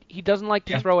that? He doesn't like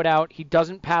to throw it out. He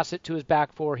doesn't pass it to his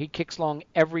back four. He kicks long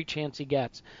every chance he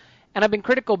gets. And I've been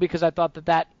critical because I thought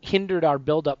that hindered our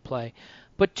build-up play.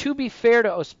 But to be fair to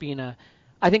Ospina,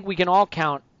 I think we can all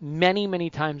count many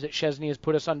times that Chesney has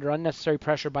put us under unnecessary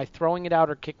pressure by throwing it out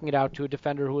or kicking it out to a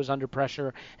defender who was under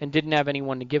pressure and didn't have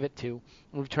anyone to give it to,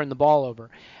 and we've turned the ball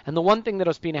over. And the one thing that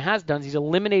Ospina has done is he's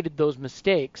eliminated those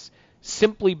mistakes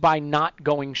simply by not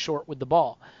going short with the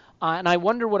ball. And I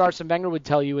wonder what Arsene Wenger would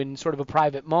tell you in sort of a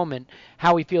private moment,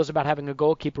 how he feels about having a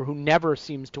goalkeeper who never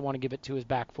seems to want to give it to his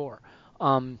back four.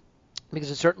 Because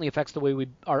it certainly affects the way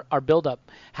our build-up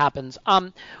happens.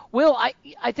 Will,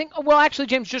 I think, well, actually,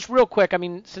 James, just real quick, I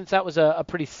mean, since that was a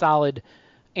pretty solid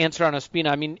answer on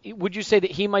Ospina, I mean, would you say that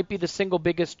he might be the single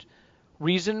biggest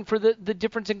reason for the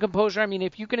difference in composure? I mean,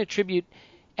 if you can attribute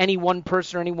any one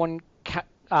person or any one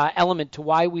element to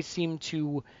why we seem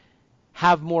to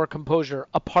have more composure,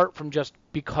 apart from just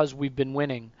because we've been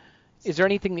winning, is there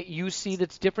anything that you see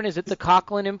that's different? Is it the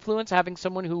Coquelin influence, having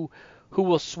someone who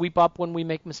will sweep up when we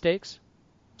make mistakes?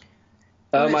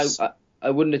 I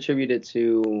wouldn't attribute it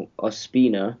to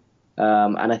Ospina,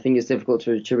 and I think it's difficult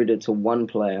to attribute it to one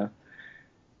player.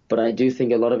 But I do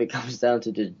think a lot of it comes down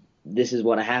to this is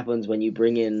what happens when you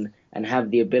bring in and have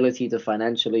the ability to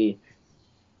financially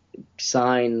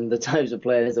sign the types of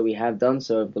players that we have done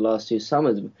so over the last 2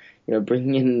 summers.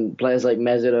 Bringing in players like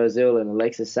Mesut Ozil and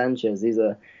Alexis Sanchez,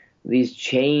 these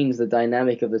change the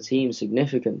dynamic of the team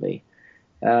significantly.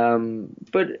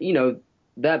 But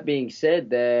that being said,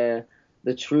 the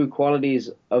true qualities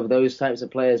of those types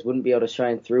of players wouldn't be able to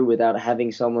shine through without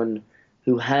having someone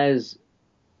who has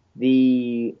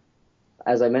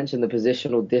as I mentioned, the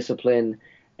positional discipline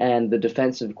and the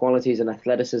defensive qualities and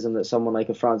athleticism that someone like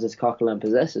a Francis Coquelin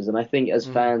possesses. And I think as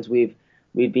fans, we've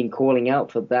been calling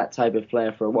out for that type of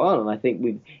player for a while, and I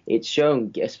think it's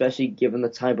shown, especially given the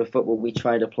type of football we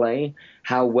try to play,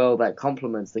 how well that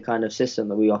complements the kind of system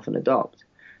that we often adopt.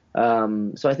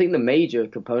 So I think the major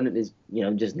component is,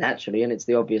 just naturally, and it's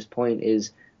the obvious point,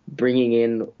 is bringing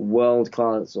in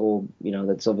world-class, or,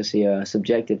 that's obviously a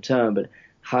subjective term, but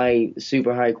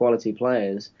super high quality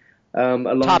players.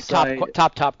 Alongside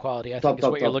top quality, I think is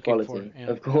what you're looking for. Yeah.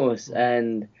 Of course.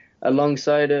 And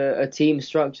alongside a team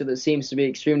structure that seems to be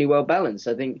extremely well balanced.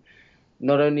 I think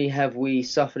not only have we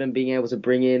suffered in being able to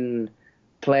bring in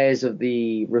players of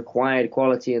the required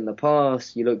quality in the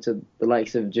past, you looked at the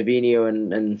likes of Javinho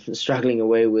and struggling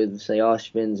away with, say,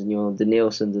 Arshvins and your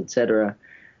Danielsons, etc.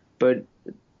 But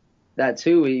that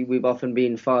too, we've often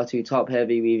been far too top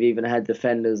heavy. We've even had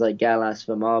defenders like Gallas,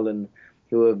 Vermaelen,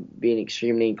 who have been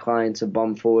extremely inclined to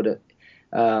bomb forward,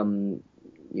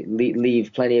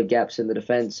 leave plenty of gaps in the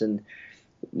defence. And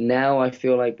now I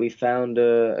feel like we found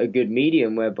a good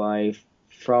medium whereby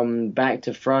from back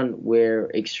to front we're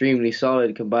extremely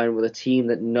solid, combined with a team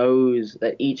that knows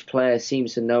that each player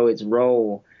seems to know its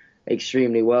role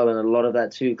extremely well. And a lot of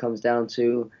that too comes down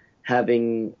to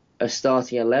having a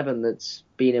starting 11 that's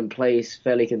been in place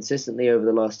fairly consistently over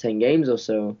the last 10 games or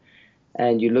so.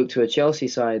 And you look to a Chelsea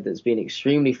side that's been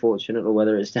extremely fortunate, or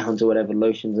whether it's down to whatever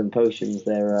lotions and potions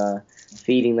they're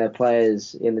feeding their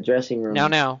players in the dressing room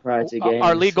prior to games.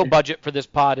 Our legal budget for this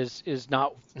pod is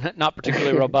not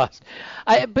particularly robust.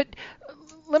 But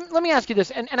let me ask you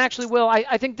this, and actually, Will,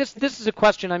 I think this is a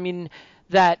question, I mean,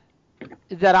 that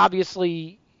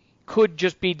obviously could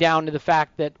just be down to the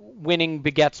fact that winning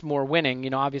begets more winning. You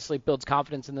know, obviously it builds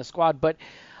confidence in the squad. But,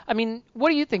 I mean, what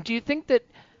do you think? Do you think that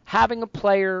having a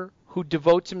player who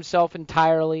devotes himself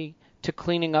entirely to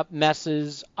cleaning up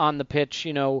messes on the pitch,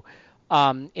 you know,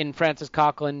 in Francis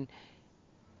Coquelin,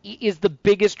 is the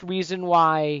biggest reason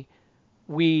why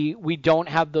we don't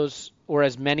have those, or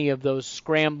as many of those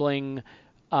scrambling,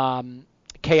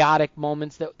 chaotic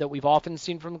moments that we've often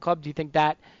seen from the club? Do you think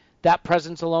that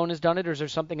presence alone has done it, or is there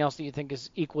something else that you think is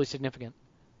equally significant?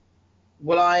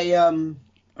 Well, I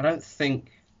don't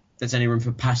think there's any room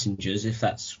for passengers, if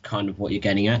that's kind of what you're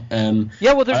getting at.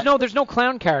 There's no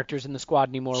clown characters in the squad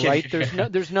anymore, right?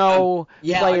 There's no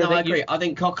player. I agree. I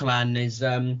think Coquelin is.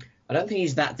 I don't think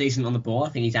he's that decent on the ball. I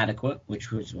think he's adequate,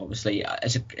 which was obviously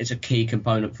it's a key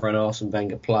component for an Arsene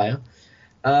Wenger player.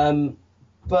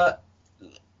 But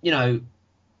you know,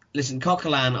 listen,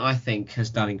 Coquelin I think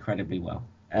has done incredibly well,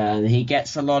 and he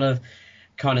gets a lot of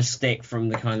kind of stick from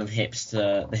the kind of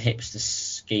hipster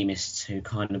schemists who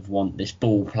kind of want this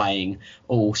ball playing,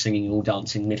 all singing, all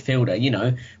dancing midfielder. You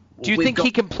know, do you think he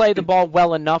can play the ball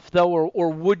well enough though,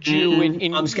 or would you?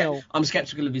 I'm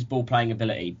skeptical of his ball playing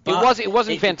ability. But it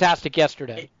wasn't fantastic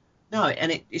yesterday.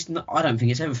 It's not. I don't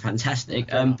think it's ever fantastic.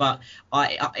 But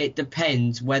it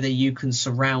depends whether you can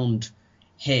surround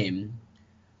him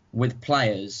with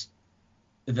players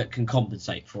that can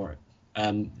compensate for it.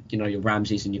 You know, your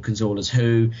Ramseys and your Cazorlas,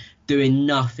 who do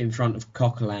enough in front of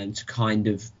Coquelin to kind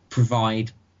of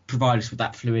provide us with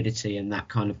that fluidity and that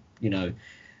kind of, you know,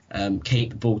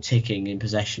 keep the ball ticking in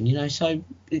possession. You know, so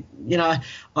you know,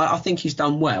 I think he's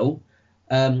done well,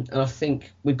 and I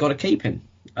think we've got to keep him,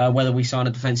 whether we sign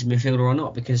a defensive midfielder or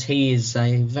not, because he is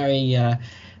a very, I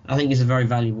think he's a very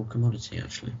valuable commodity,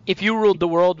 actually. If you ruled the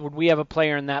world, would we have a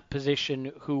player in that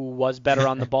position who was better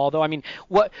on the ball, though? I mean,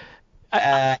 what?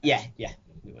 Yeah,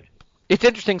 we would. It's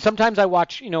interesting. Sometimes I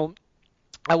watch, you know,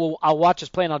 I'll watch his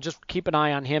play and I'll just keep an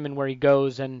eye on him and where he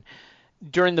goes. And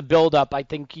during the build-up, I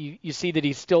think you see that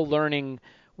he's still learning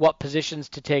what positions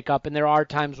to take up. And there are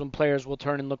times when players will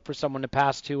turn and look for someone to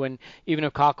pass to. And even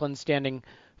if Coquelin's standing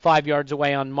 5 yards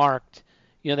away unmarked,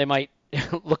 you know, they might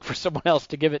look for someone else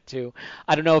to give it to.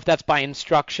 I don't know if that's by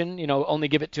instruction, you know, only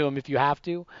give it to him if you have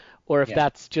to, or if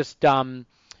that's just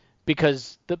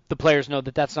because the players know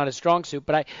that that's not his strong suit.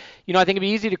 But I think it'd be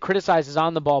easy to criticize his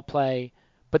on-the-ball play,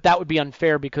 but that would be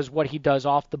unfair because what he does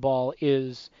off the ball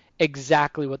is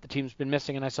exactly what the team's been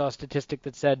missing. And I saw a statistic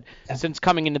that said since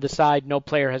coming into the side, no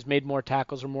player has made more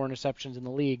tackles or more interceptions in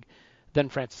the league than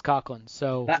Francis Coquelin.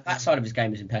 So that side of his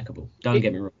game is impeccable. Don't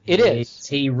get me wrong. It is.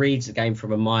 He reads the game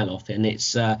from a mile off, and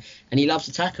it's and he loves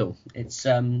to tackle. It's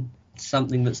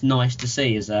something that's nice to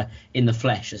see as in the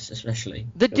flesh, especially.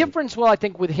 The difference, I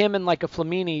think with him and like a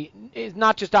Flamini is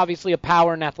not just obviously a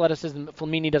power and athleticism that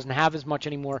Flamini doesn't have as much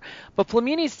anymore, but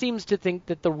Flamini seems to think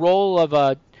that the role of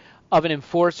an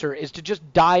enforcer is to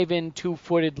just dive in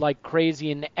two-footed like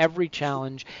crazy in every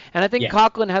challenge. And I think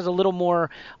Coquelin has a little more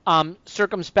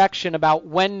circumspection about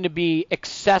when to be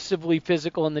excessively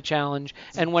physical in the challenge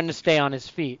and when to stay on his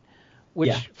feet,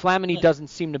 which Flamini doesn't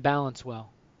seem to balance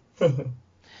well.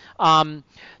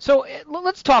 So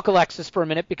let's talk Alexis for a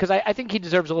minute, because I think he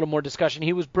deserves a little more discussion.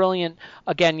 He was brilliant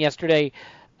again yesterday.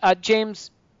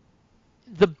 James,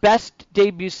 the best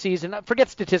debut season, forget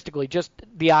statistically, just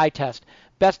the eye test,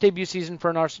 best debut season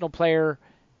for an Arsenal player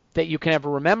that you can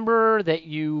ever remember, that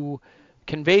you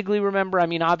can vaguely remember? I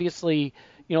mean, obviously,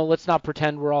 you know, let's not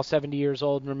pretend we're all 70 years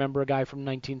old and remember a guy from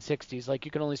 1960s. Like,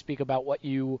 you can only speak about what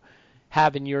you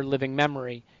have in your living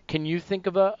memory. Can you think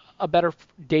of a better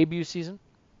debut season?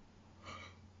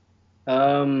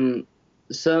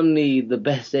 Certainly the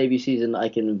best debut season I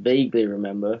can vaguely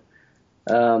remember.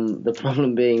 The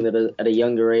problem being that at a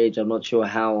younger age, I'm not sure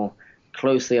how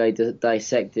closely I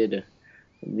dissected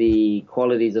the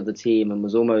qualities of the team and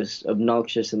was almost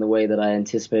obnoxious in the way that I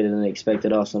anticipated and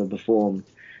expected Arsenal to perform,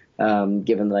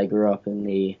 given that I grew up in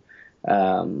the,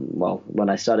 when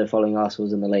I started following Arsenal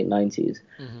was in the late 90s.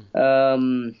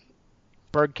 Mm-hmm.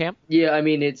 Bergkamp? Yeah, I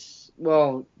mean,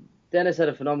 Dennis had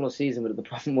a phenomenal season, but the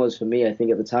problem was for me, I think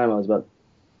at the time I was about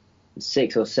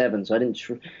 6 or 7, so I didn't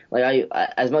I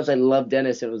as much as I loved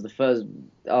Dennis, it was the first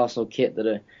Arsenal kit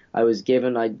that I was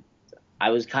given. I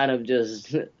was kind of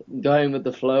just going with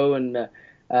the flow, and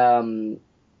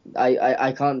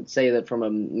I can't say that from a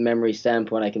memory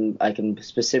standpoint I can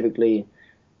specifically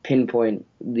pinpoint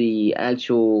the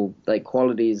actual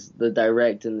qualities, the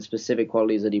direct and the specific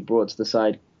qualities that he brought to the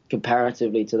side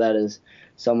comparatively to that as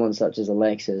someone such as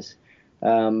Alexis.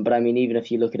 But I mean, even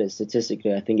if you look at it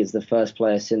statistically, I think it's the first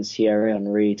player since Thierry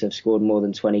Henry to have scored more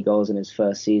than 20 goals in his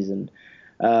first season.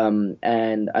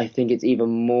 And I think it's even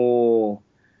more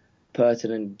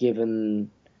pertinent given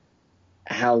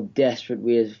how desperate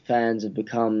we as fans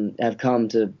have come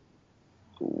to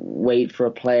wait for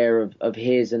a player of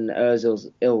his and Ozil's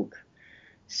ilk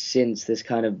since this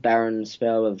kind of barren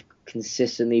spell of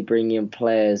consistently bringing in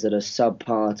players that are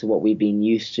subpar to what we've been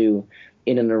used to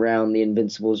in and around the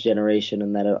Invincibles generation,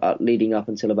 and that are leading up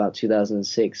until about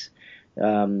 2006,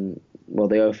 the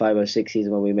 05-06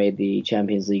 season when we made the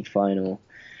Champions League final.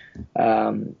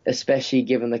 Especially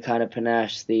given the kind of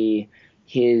panache,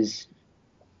 his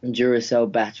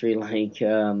Duracell battery-like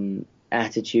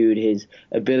attitude, his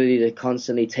ability to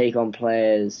constantly take on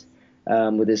players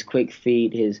with his quick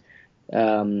feet, his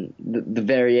the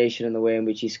variation in the way in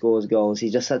which he scores goals.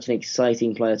 He's just such an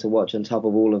exciting player to watch on top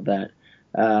of all of that.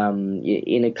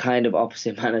 In a kind of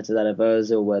opposite manner to that of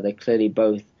Ozil, where they're clearly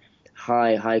both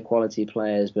high quality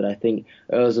players, but I think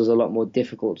Ozil's a lot more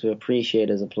difficult to appreciate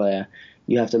as a player.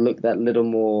 You have to look that little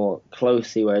more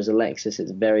closely, whereas Alexis,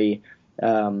 it's very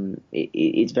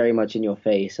much in your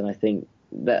face, and I think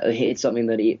that it's something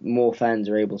that more fans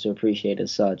are able to appreciate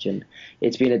as such, and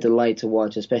it's been a delight to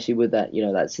watch, especially with that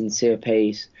that sincere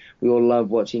pace. We all love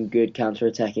watching good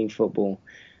counter-attacking football,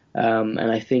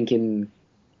 and I think in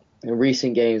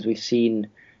recent games we've seen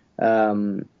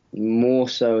more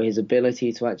so his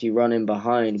ability to actually run in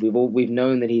behind. We've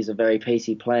known that he's a very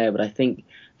pacey player, but I think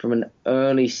from an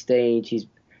early stage, he's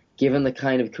given the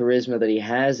kind of charisma that he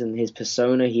has and his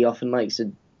persona. He often likes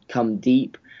to come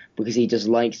deep because he just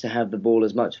likes to have the ball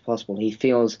as much as possible. He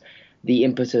feels the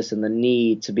impetus and the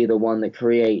need to be the one that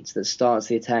creates, that starts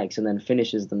the attacks and then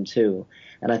finishes them too.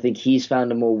 And I think he's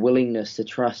found a more willingness to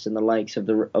trust in the likes of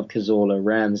Cazorla,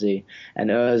 Ramsey,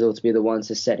 and Ozil to be the ones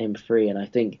to set him free. And I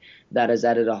think that has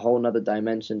added a whole other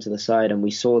dimension to the side. And we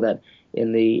saw that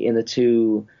in the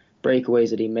two breakaways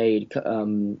that he made,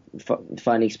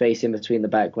 finding space in between the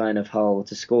back line of Hull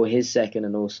to score his second,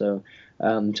 and also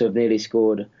to have nearly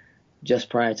scored just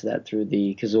prior to that through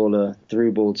the Cazorla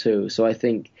through ball too. So I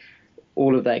think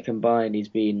all of that combined, he's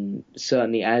been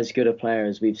certainly as good a player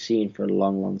as we've seen for a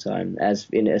long time,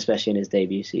 especially in his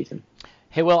debut season.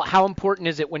 Hey, Will, how important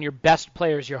is it when your best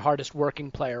player is your hardest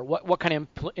working player? What kind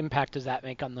of impact does that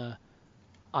make on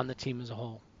the team as a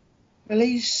whole? Well,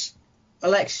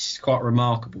 Alexis is quite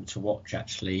remarkable to watch,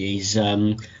 actually. He's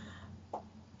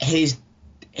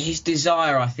his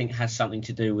desire, I think, has something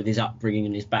to do with his upbringing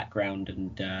and his background,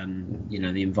 and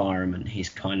the environment he's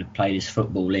kind of played his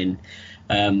football in.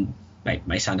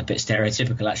 May sound a bit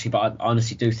stereotypical, actually, but I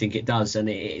honestly do think it does, and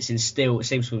it seems to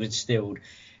have instilled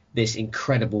this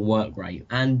incredible work rate.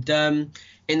 And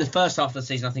in the first half of the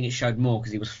season, I think it showed more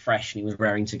because he was fresh and he was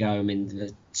raring to go. I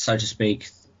mean, so to speak,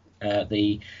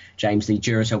 the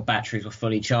Duracell batteries were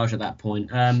fully charged at that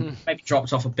point. Maybe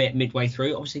dropped off a bit midway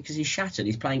through, obviously because he's shattered.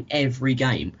 He's playing every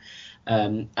game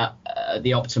at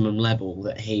the optimum level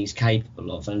that he's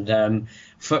capable of. And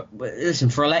for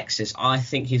Alexis, I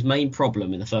think his main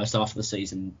problem in the first half of the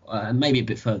season, and maybe a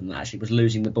bit further than that actually, was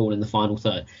losing the ball in the final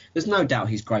third. There's no doubt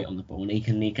he's great on the ball, and he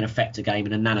can affect a game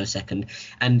in a nanosecond.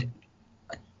 And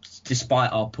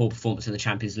despite our poor performance in the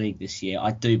Champions League this year, I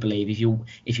do believe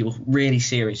if you're really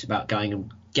serious about going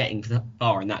and getting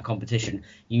far in that competition,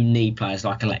 you need players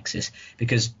like Alexis,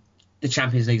 because the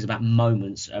Champions League is about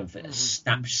moments of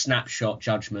snapshot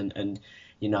judgment and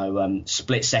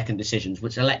split second decisions,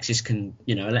 which Alexis can.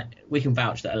 We can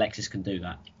vouch that Alexis can do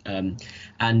that,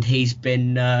 and he's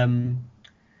been. I'm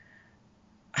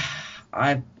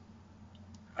trying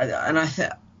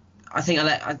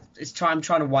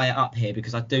to weigh it up here,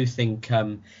 because I do think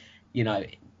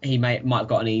he might have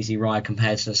got an easy ride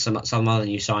compared to some other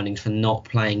new signings for not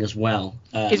playing as well.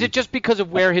 Is it just because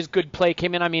of where his good play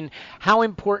came in? I mean, how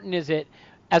important is it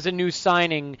as a new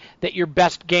signing that your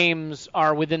best games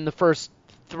are within the first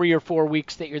 3 or 4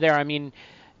 weeks that you're there? I mean,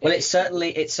 well, it's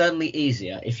certainly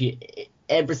easier if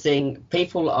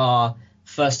people are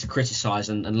first to criticise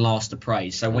and last to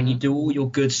praise. So when you do all your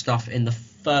good stuff in the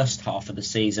first half of the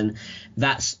season,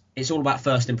 it's all about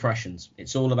first impressions.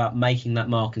 It's all about making that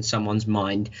mark in someone's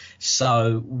mind.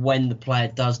 So when the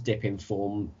player does dip in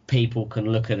form, people can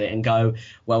look at it and go,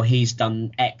 well, he's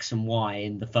done X and Y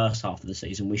in the first half of the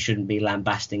season. We shouldn't be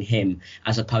lambasting him,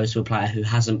 as opposed to a player who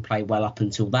hasn't played well up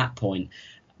until that point,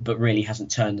 but really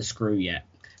hasn't turned the screw yet.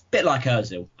 Bit like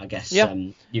Ozil, I guess. Yeah.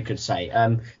 You could say.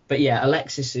 But yeah,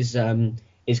 Alexis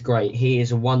is great. He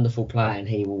is a wonderful player, and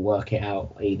he will work it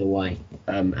out either way.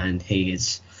 And he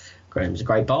is. Graham's a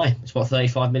great buy. It's what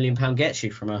 £35 million gets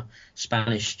you from a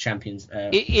Spanish Champions.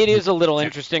 It is a little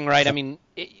interesting, right? I mean,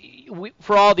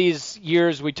 for all these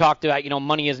years we talked about,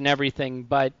 money isn't everything,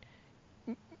 but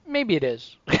maybe it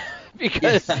is.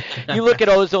 Because you look at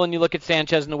Ozil and you look at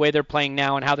Sanchez and the way they're playing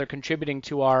now and how they're contributing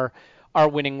to our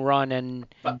winning run. And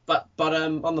But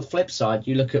on the flip side,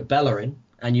 you look at Bellerin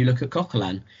and you look at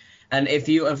Coquelin. And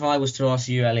if I was to ask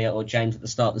you, Elliot, or James, at the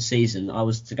start of the season, I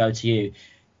was to go to you,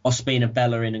 Ospina,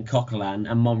 Bellerin and Coquelin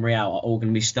and Monreal are all going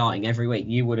to be starting every week.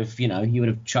 You would have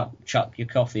chucked your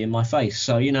coffee in my face.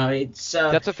 So it's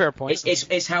that's a fair point.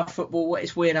 It's how football.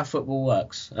 It's weird how football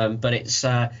works. But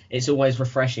it's always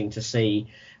refreshing to see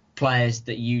players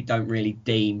that you don't really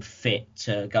deem fit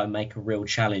to go and make a real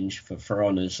challenge for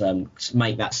honours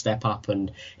make that step up,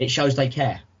 and it shows they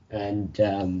care.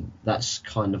 And that's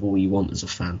kind of all you want as a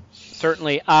fan.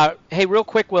 Certainly. Hey, real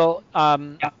quick, Will.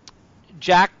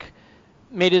 Jack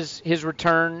made his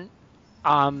return.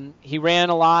 He ran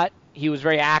a lot. He was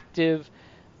very active.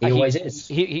 He always is.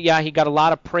 He got a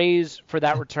lot of praise for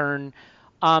that return.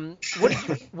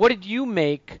 What did you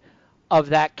make of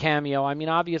that cameo? I mean,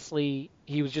 obviously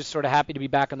he was just sort of happy to be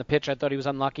back on the pitch. I thought he was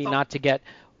unlucky not to get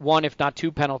one, if not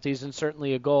two penalties, and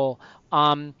certainly a goal.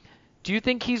 Do you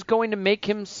think he's going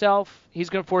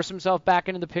to force himself back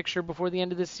into the picture before the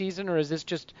end of this season, or is this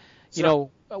just a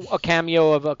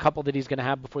cameo of a couple that he's going to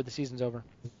have before the season's over?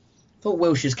 I thought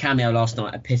Wilshere's cameo last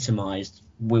night epitomised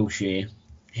Wilshere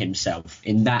himself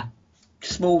in that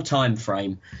small time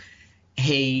frame.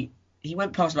 He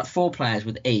went past about 4 players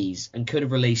with ease and could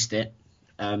have released it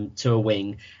to a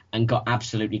wing and got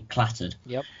absolutely clattered.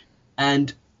 Yep.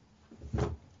 And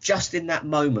just in that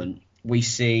moment, we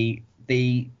see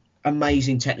the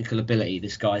amazing technical ability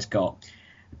this guy's got,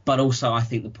 but also I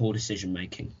think the poor decision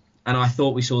making. And I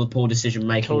thought we saw the poor decision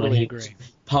making when he was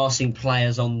passing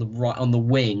players on the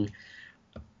wing,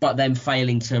 but then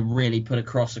failing to really put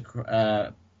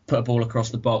a ball across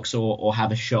the box or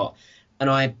have a shot. And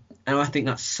I think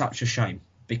that's such a shame,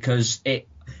 because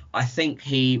I think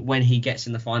when he gets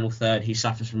in the final third, he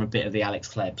suffers from a bit of the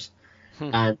Alex Klebs.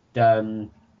 And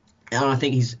I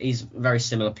think he's a very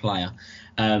similar player.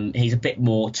 He's a bit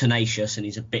more tenacious and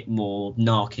he's a bit more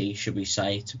narky, should we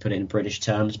say, to put it in British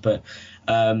terms. But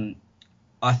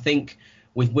I think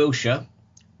with Wilshere,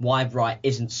 wide right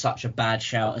isn't such a bad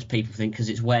shout as people think, because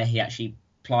it's where he actually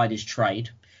plied his trade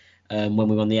when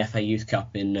we won the FA Youth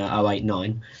Cup in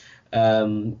 08-09.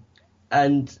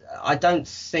 And I don't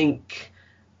think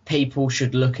people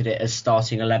should look at it as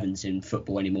starting 11s in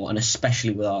football anymore, and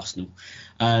especially with Arsenal.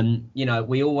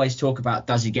 We always talk about,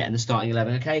 does he get in the starting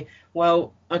 11?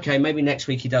 Okay, maybe next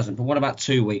week he doesn't. But what about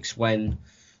 2 weeks when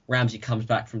Ramsey comes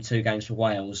back from 2 games for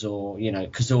Wales, or,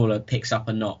 Cazorla picks up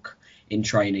a knock in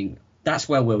training? That's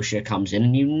where Wilshere comes in,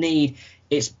 and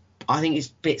I think it's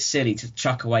a bit silly to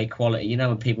chuck away quality.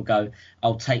 When people go,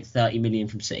 I'll take 30 million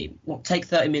from City. What, take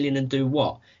 30 million and do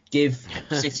what? Give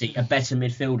City a better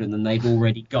midfielder than they've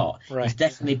already got. Right. He's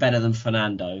definitely better than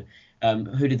Fernando.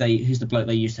 Who's the bloke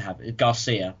they used to have?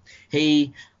 Garcia.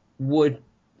 He would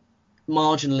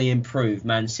marginally improve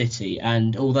Man City,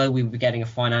 and although we were getting a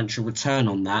financial return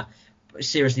on that,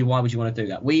 seriously, why would you want to do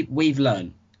that? We've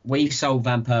learned. We sold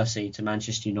Van Persie to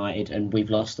Manchester United and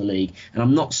we've lost the league. And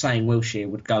I'm not saying Wilshere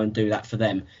would go and do that for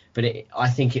them, but I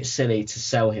think it's silly to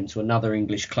sell him to another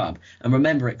English club. And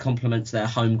remember, it complements their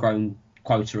homegrown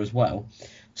quota as well.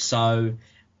 So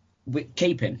we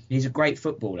keep him. He's a great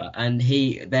footballer, and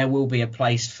there will be a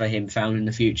place for him found in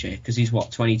the future, because he's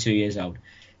 22 years old.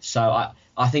 So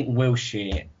I think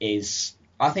Wilshere he's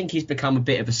become a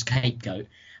bit of a scapegoat.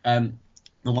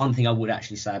 The one thing I would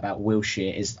actually say about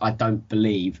Wilshere is I don't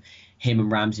believe him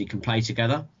and Ramsey can play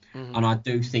together. And I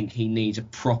do think he needs a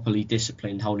properly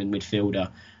disciplined holding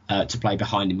midfielder to play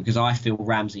behind him, because I feel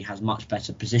Ramsey has much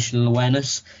better positional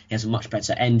awareness, he has a much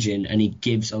better engine, and he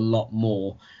gives a lot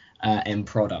more end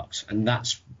product. And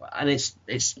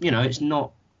it's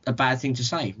not a bad thing to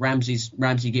say.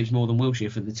 Ramsey gives more than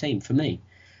Wilshere for the team, for me.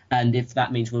 And if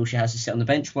that means Wilshere has to sit on the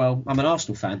bench, well, I'm an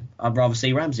Arsenal fan. I'd rather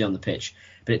see Ramsey on the pitch.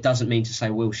 But it doesn't mean to say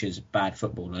Wilshere's a bad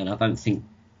footballer, and I don't think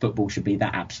football should be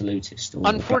that absolutist.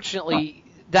 Unfortunately,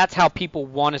 that's how people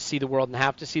want to see the world and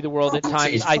have to see the world at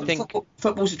times. I think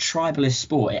football's a tribalist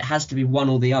sport. It has to be one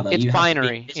or the other. It's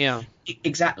binary.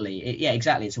 Exactly.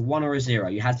 Exactly. It's a 1 or a 0.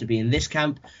 You have to be in this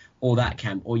camp or that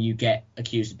camp, or you get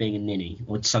accused of being a ninny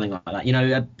or something like that.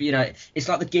 It's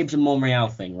like the Gibbs and Monreal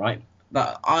thing, right?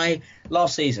 But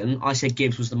last season I said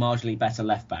Gibbs was the marginally better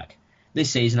left back. This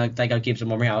season they go Gibbs and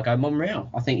Monreal. I go Monreal.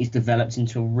 I think he's developed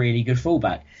into a really good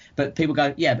fullback. But people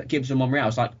go, yeah, but Gibbs and Monreal.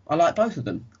 It's like, I like both of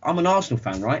them. I'm an Arsenal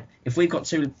fan, right? If we've got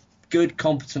two good,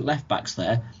 competent left backs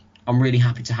there, I'm really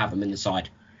happy to have them in the side.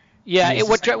 Yeah,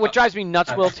 what drives me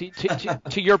nuts, Will,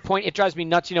 to your point, it drives me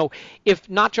nuts. If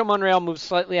Nacho Monreal moves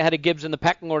slightly ahead of Gibbs in the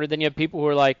pecking order, then you have people who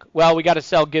are like, well, we got to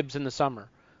sell Gibbs in the summer.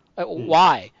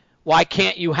 Why? Why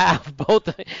can't you have both?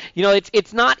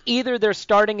 It's not either they're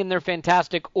starting and they're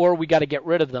fantastic, or we got to get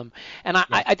rid of them. And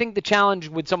I think the challenge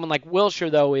with someone like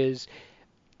Wilshere, though,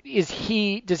 does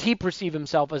he perceive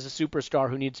himself as a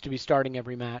superstar who needs to be starting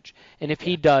every match? And if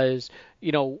he does,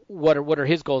 what are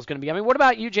his goals going to be? I mean, what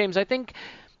about you, James? I think,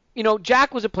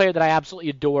 Jack was a player that I absolutely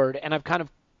adored, and I've kind of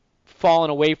fallen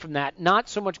away from that, not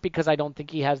so much because I don't think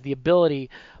he has the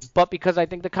ability, but because I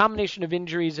think the combination of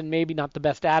injuries and maybe not the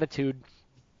best attitude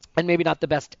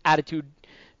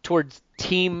towards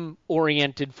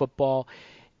team-oriented football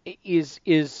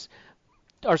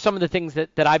are some of the things that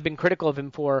I've been critical of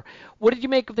him for. What did you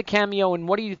make of the cameo, and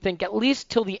what do you think, at least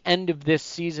till the end of this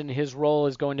season, his role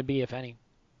is going to be, if any?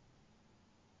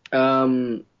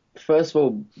 First of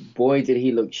all, boy, did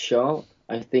he look sharp.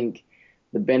 I think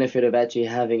the benefit of actually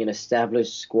having an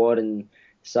established squad and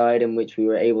side in which we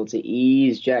were able to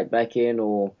ease Jack back in,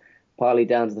 or partly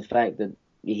down to the fact that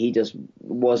he just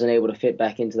wasn't able to fit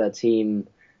back into that team,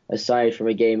 aside from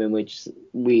a game in which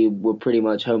we were pretty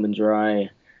much home and dry.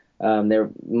 They're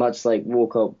much like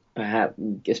Walcott, perhaps,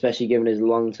 especially given his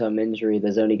long-term injury.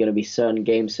 There's only going to be certain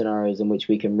game scenarios in which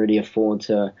we can really afford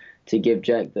to give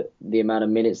Jack the amount of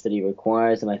minutes that he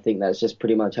requires, and I think that's just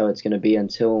pretty much how it's going to be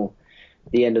until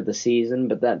the end of the season.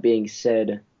 But that being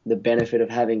said, the benefit of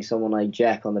having someone like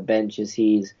Jack on the bench is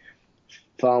he's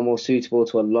far more suitable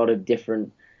to a lot of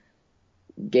different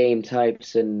game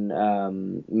types and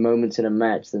moments in a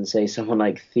match than, say, someone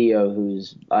like Theo,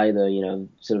 who's either,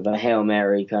 sort of a Hail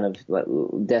Mary, kind of like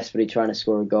desperately trying to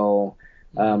score a goal.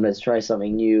 Let's try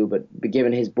something new. But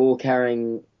given his ball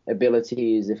carrying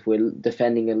abilities, if we're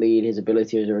defending a lead, his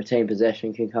ability to retain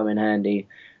possession can come in handy.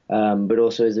 But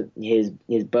also his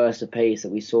burst of pace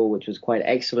that we saw, which was quite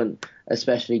excellent,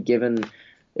 especially given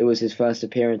it was his first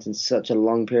appearance in such a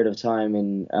long period of time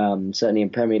in certainly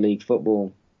in Premier League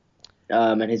football.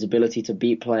 And his ability to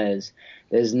beat players.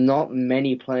 There's not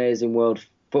many players in world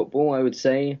football, I would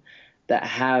say, that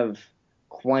have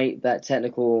quite that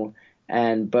technical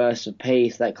and burst of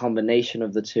pace, that combination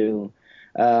of the two.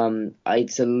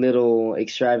 It's a little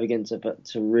extravagant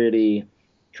to really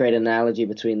create an analogy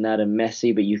between that and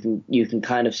Messi, but you can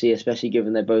kind of see, especially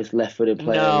given they're both left-footed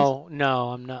players. No,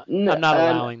 I'm not. I'm not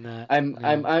allowing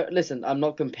that. Listen, I'm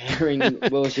not comparing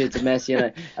Wilshere to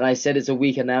Messi, and I said it's a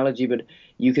weak analogy, but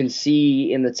you can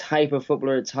see in the type of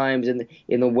footballer at times, in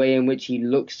the way in which he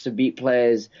looks to beat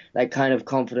players, that kind of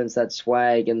confidence, that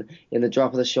swag, and in the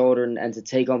drop of the shoulder, and to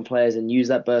take on players and use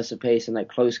that burst of pace and that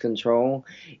close control.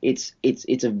 It's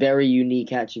a very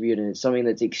unique attribute, and it's something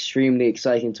that's extremely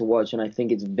exciting to watch, and I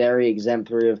think it's very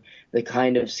exemplary of the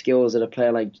kind of skills that a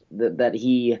player like that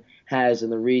he has,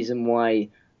 and the reason why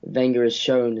Wenger has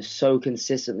shown so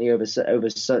consistently over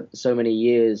so many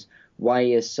years why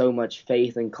he has so much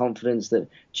faith and confidence that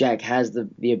Jack has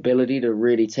the ability to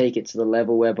really take it to the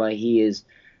level whereby he is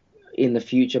in the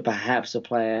future perhaps a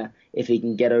player, if he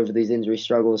can get over these injury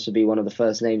struggles, to be one of the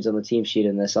first names on the team sheet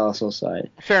in this Arsenal side.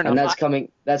 Fair enough. And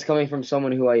that's coming from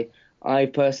someone who I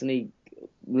personally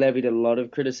levied a lot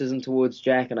of criticism towards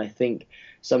Jack, and I think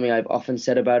something I've often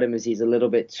said about him is he's a little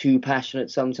bit too passionate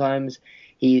sometimes.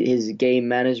 His game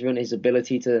management, his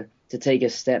ability to take a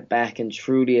step back and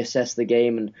truly assess the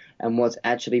game and what's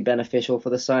actually beneficial for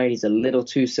the side, he's a little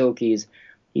too silky.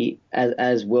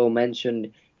 As Will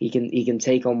mentioned, he can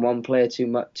take on one player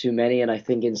too many, and I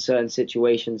think in certain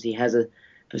situations he has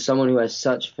for someone who has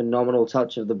such phenomenal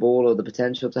touch of the ball, or the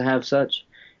potential to have such,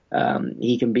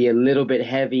 He can be a little bit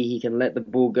heavy. He can let the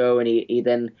ball go, and he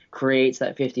then creates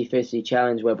that 50-50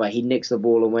 challenge whereby he nicks the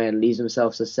ball away and leaves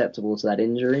himself susceptible to that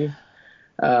injury.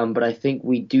 But I think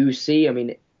we do see, I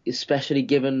mean, especially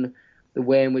given the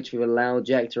way in which we've allowed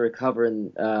Jack to recover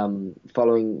and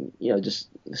following, just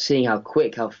seeing how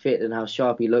quick, how fit, and how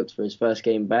sharp he looked for his first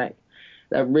game back,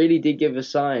 that really did give a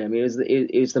sign. I mean,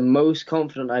 it was the most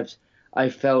confident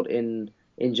I've felt in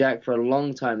Jack for a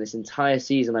long time. This entire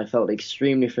season, I felt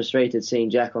extremely frustrated seeing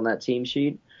Jack on that team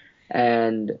sheet.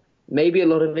 And maybe a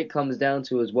lot of it comes down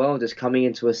to, as well, just coming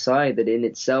into a side that in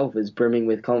itself is brimming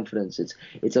with confidence.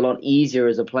 It's a lot easier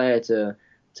as a player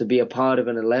to be a part of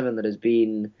an 11 that has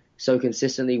been so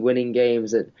consistently winning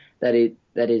games, that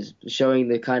is showing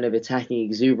the kind of attacking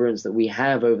exuberance that we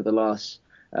have over the last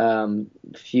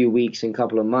few weeks and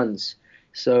couple of months.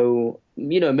 So,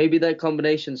 maybe that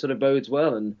combination sort of bodes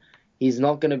well, and he's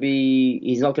not going to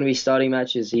be starting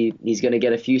matches. He's going to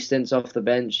get a few stints off the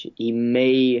bench. He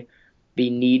may be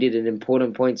needed in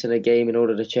important points in a game in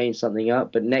order to change something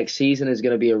up, but next season is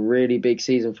going to be a really big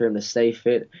season for him to stay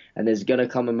fit, and there's going to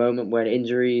come a moment where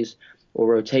injuries or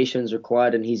rotations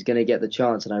required, and he's going to get the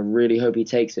chance, and I really hope he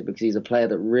takes it, because he's a player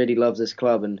that really loves this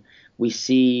club, and we've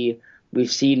seen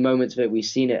moments of it. We've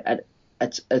seen it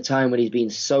at a time when he's been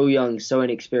so young, so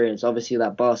inexperienced. Obviously,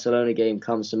 that Barcelona game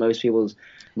comes to most people's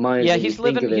minds. Yeah, he's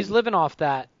living off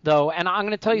that, though, and I'm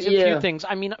going to tell you a few things.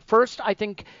 I mean, first, I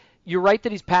think you're right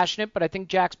that he's passionate, but I think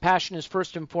Jack's passion is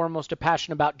first and foremost a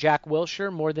passion about Jack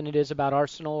Wilshere more than it is about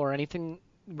Arsenal or anything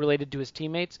related to his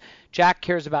teammates. Jack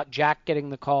cares about Jack getting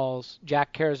the calls.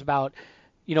 Jack cares about,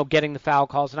 getting the foul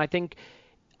calls. And I think,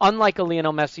 unlike a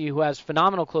Lionel Messi who has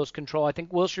phenomenal close control, I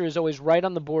think Wilshere is always right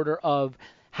on the border of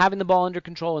having the ball under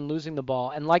control and losing the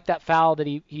ball. And like that foul that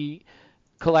he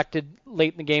collected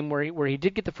late in the game where he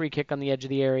did get the free kick on the edge of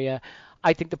the area,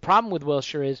 I think the problem with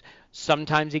Wilshere is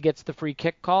sometimes he gets the free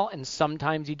kick call and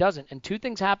sometimes he doesn't. And two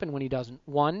things happen when he doesn't.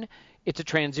 One, it's a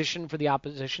transition for the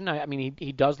opposition. I mean,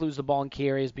 he does lose the ball in key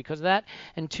areas because of that.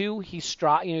 And two, he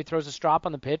throws a strop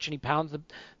on the pitch and he pounds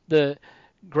the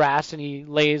grass and he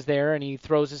lays there and he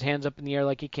throws his hands up in the air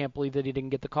like he can't believe that he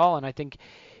didn't get the call. And I think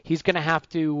he's going to have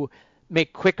to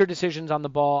make quicker decisions on the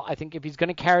ball. I think if he's going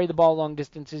to carry the ball long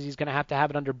distances, he's going to have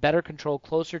it under better control,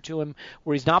 closer to him,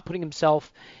 where he's not putting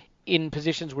himself in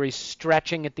positions where he's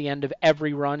stretching at the end of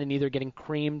every run and either getting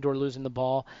creamed or losing the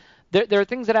ball. There are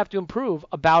things that have to improve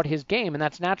about his game, and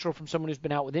that's natural from someone who's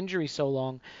been out with injury so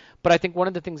long. But I think one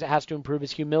of the things that has to improve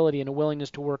is humility and a willingness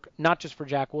to work not just for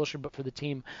Jack Wilshere, but for the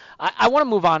team. I want to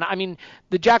move on. I mean,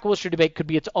 the Jack Wilshere debate could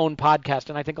be its own podcast,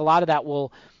 and I think a lot of that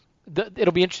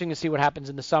it'll be interesting to see what happens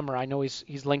in the summer. I know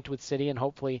he's linked with City, and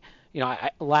hopefully,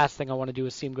 last thing I want to do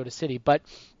is see him go to City. But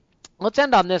let's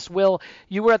end on this. Will,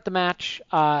 you were at the match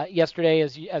yesterday,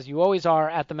 as you always are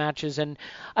at the matches, and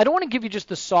I don't want to give you just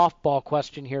the softball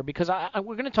question here because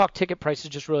we're going to talk ticket prices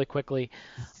just really quickly.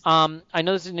 I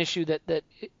know this is an issue that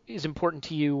is important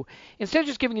to you. Instead of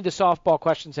just giving you the softball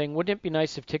question saying, wouldn't it be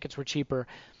nice if tickets were cheaper?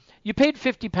 You paid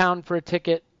 £50 for a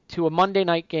ticket to a Monday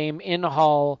night game in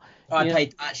Hull. I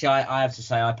have to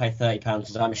say I paid £30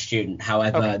 because I'm a student.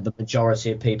 However, okay, the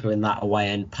majority of people in that away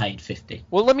end paid $50.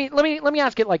 Well, let me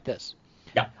ask it like this.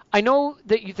 Yeah. I know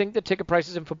that you think that ticket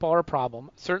prices in football are a problem.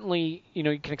 Certainly, you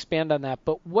can expand on that.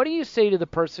 But what do you say to the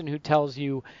person who tells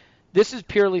you this is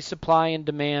purely supply and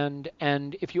demand,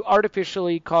 and if you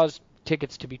artificially cause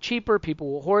tickets to be cheaper,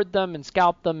 people will hoard them and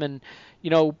scalp them, and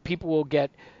people will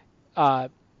get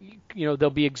there'll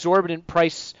be exorbitant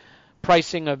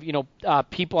pricing of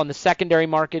people on the secondary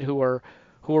market who are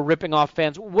ripping off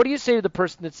fans. What do you say to the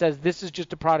person that says this is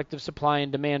just a product of supply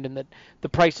and demand and that the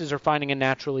prices are finding a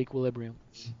natural equilibrium?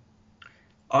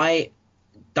 I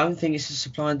don't think it's a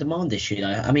supply and demand issue, though.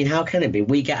 I mean, how can it be?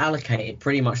 We get allocated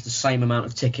pretty much the same amount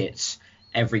of tickets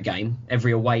every game,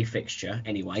 every away fixture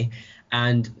anyway,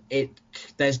 and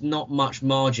there's not much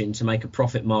margin to make a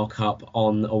profit markup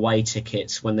on away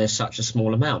tickets when there's such a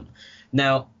small amount.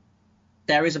 Now,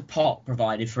 there is a pot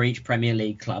provided for each Premier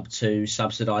League club to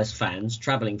subsidise fans,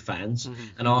 travelling fans,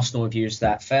 and Arsenal have used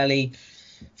that fairly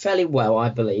well, I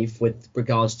believe, with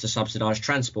regards to subsidised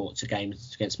transport to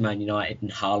games against Man United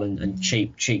and Hull and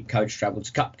cheap coach travel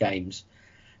to cup games.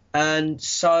 And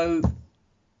so,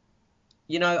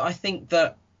 I think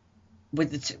that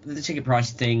with the ticket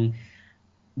price thing,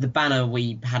 the banner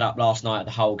we had up last night at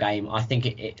the whole game, I think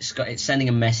it's sending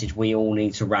a message we all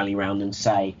need to rally around and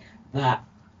say that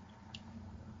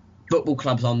football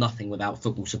clubs are nothing without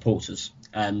football supporters.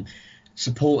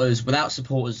 Without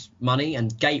supporters' money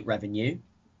and gate revenue,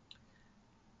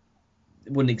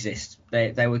 wouldn't exist.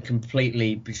 They would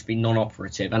completely just be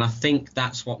non-operative. And I think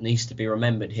that's what needs to be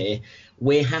remembered here.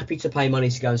 We're happy to pay money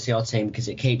to go and see our team because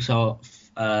it keeps our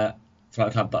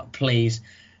float club, but please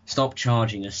stop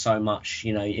charging us so much.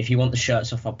 You know, if you want the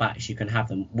shirts off our backs, you can have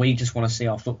them. We just want to see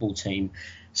our football team,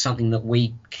 something that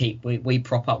we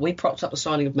prop up. We propped up the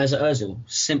signing of Mesut Ozil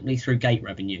simply through gate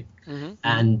revenue. Mm-hmm.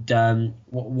 And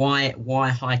why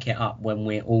hike it up when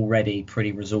we're already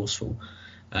pretty resourceful?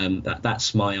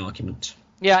 That's my argument.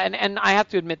 Yeah, and I have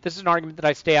to admit, this is an argument that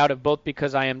I stay out of, both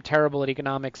because I am terrible at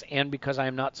economics and because I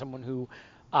am not someone who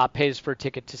pays for a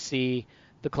ticket to see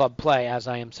the club play, as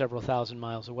I am several thousand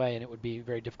miles away, and it would be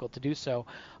very difficult to do so.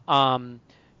 And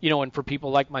for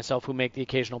people like myself who make the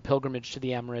occasional pilgrimage to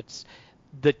the Emirates,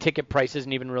 the ticket price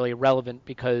isn't even really relevant,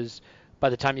 because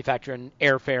by the time you factor in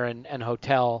airfare and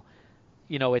hotel,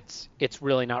 it's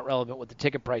really not relevant what the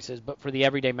ticket price is. But for the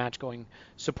everyday match-going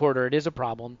supporter, it is a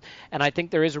problem. And I think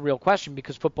there is a real question,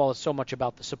 because football is so much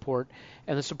about the support,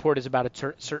 and the support is about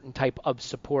a certain type of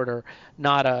supporter,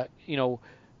 not a,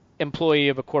 employee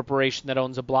of a corporation that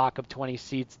owns a block of 20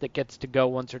 seats that gets to go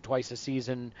once or twice a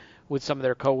season with some of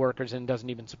their coworkers and doesn't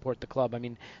even support the club. I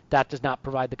mean, that does not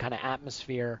provide the kind of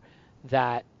atmosphere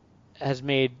that has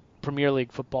made Premier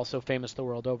League football so famous the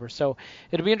world over. So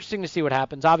it'll be interesting to see what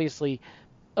happens. Obviously,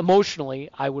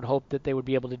 emotionally, I would hope that they would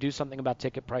be able to do something about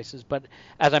ticket prices. But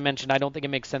as I mentioned, I don't think it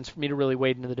makes sense for me to really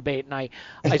wade into the debate. And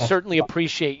I certainly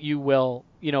appreciate you, Will,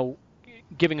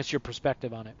 giving us your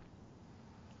perspective on it.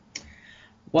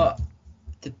 Well,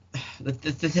 the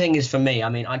thing is, for me, I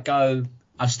mean,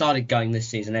 I've started going this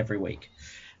season every week,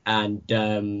 and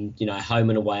home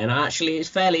and away, and actually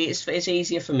it's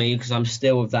easier for me because I'm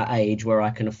still of that age where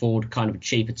I can afford kind of a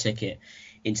cheaper ticket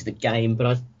into the game. But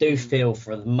I do feel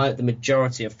for the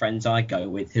majority of friends I go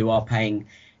with who are paying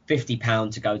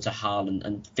 £50 to go to Hull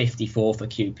and 54 for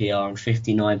QPR and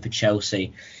 59 for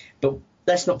Chelsea. But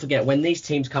let's not forget, when these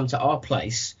teams come to our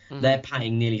place, they're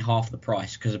paying nearly half the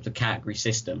price because of the category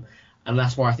system. And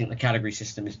that's why I think the category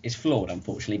system is flawed,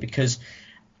 unfortunately, because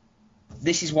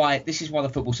this is why the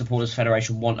Football Supporters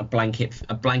Federation want a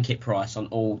blanket price on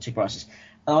all ticket prices.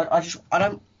 I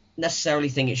don't necessarily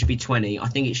think it should be 20. I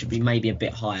think it should be maybe a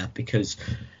bit higher, because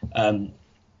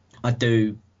I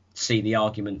do see the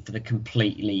argument for the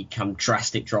completely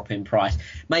drastic drop in price.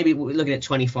 Maybe looking at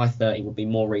 25, 30 would be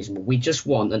more reasonable. We just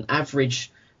want an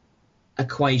average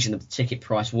equation of the ticket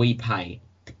price we pay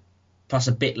plus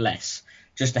a bit less,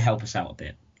 just to help us out a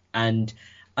bit. And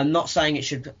I'm not saying it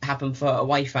should happen for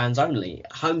away fans only.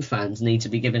 Home fans need to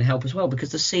be given help as well,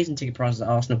 because the season ticket prices at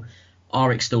Arsenal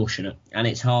are extortionate, and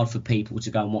it's hard for people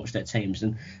to go and watch their teams.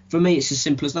 And for me, it's as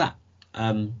simple as that.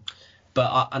 And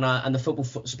the Football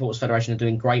Supporters Federation are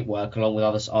doing great work, along with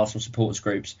other Arsenal supporters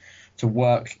groups, to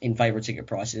work in favour of ticket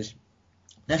prices.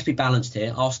 Let's be balanced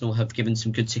here. Arsenal have given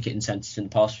some good ticket incentives in the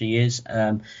past few years.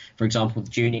 For example, the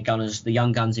junior gunners, the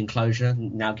young guns enclosure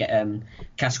now get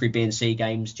category B and C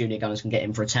games. Junior gunners can get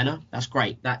in for a tenner. That's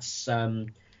great. That's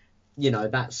kind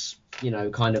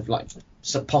of like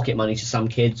some pocket money to some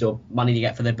kids, or money to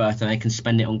get for their birthday. They can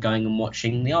spend it on going and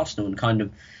watching the Arsenal and kind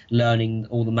of learning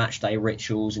all the match day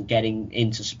rituals and getting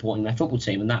into supporting their football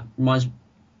team. And that reminds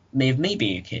me of me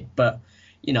being a kid. But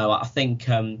I think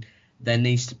there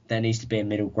needs to be a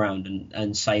middle ground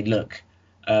and say, look,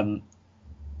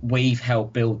 we've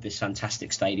helped build this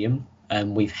fantastic stadium,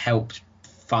 and we've helped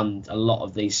fund a lot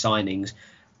of these signings.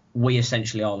 We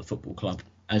essentially are the football club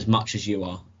as much as you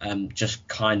are. Just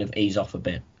kind of ease off a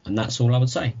bit, and that's all I would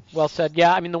say. Well said.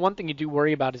 Yeah, I mean, the one thing you do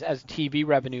worry about is, as TV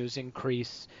revenues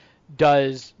increase,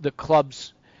 does the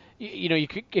clubs,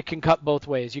 it can cut both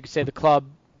ways. You could say the club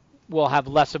will have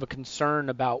less of a concern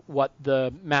about what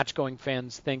the match-going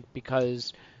fans think,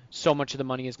 because so much of the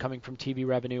money is coming from TV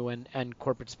revenue and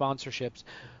corporate sponsorships.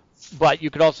 But you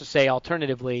could also say,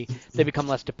 alternatively, they become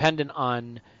less dependent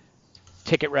on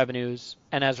ticket revenues,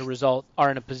 and as a result are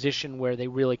in a position where they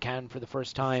really can, for the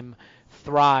first time,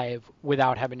 thrive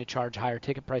without having to charge higher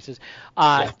ticket prices.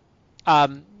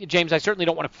 James, I certainly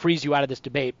don't want to freeze you out of this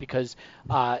debate, because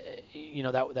that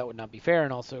would not be fair,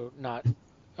 and also not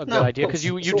a good idea, because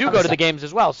you do go to the games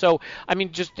as well. So, I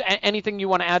mean, just anything you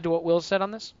want to add to what Will said on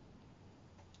this?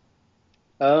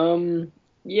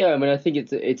 Yeah, I mean, I think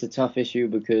it's a tough issue,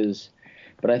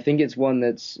 but I think it's one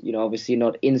that's obviously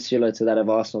not insular to that of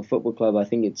Arsenal Football Club. I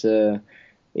think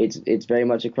it's very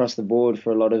much across the board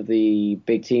for a lot of the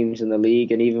big teams in the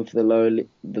league, and even for the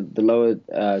lower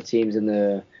teams in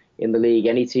the league.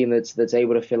 Any team that's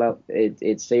able to fill out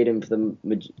its stadium for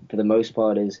the most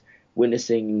part is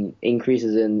witnessing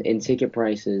increases in ticket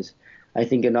prices. I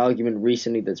think an argument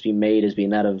recently that's been made has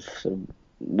been that of sort of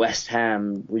West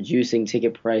Ham reducing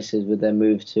ticket prices with their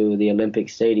move to the Olympic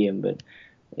Stadium, but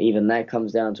even that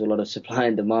comes down to a lot of supply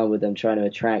and demand with them trying to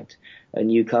attract a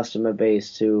new customer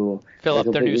base to fill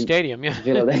up their new stadium, yeah.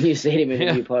 Fill up their new stadium in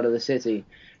Yeah. a new part of the city.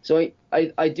 So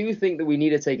I do think that we need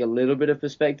to take a little bit of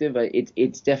perspective.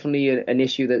 It's definitely an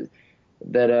issue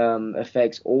that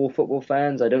affects all football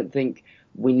fans. I don't think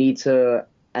we need to,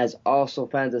 as Arsenal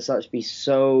fans as such, be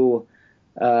so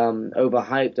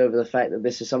overhyped over the fact that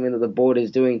this is something that the board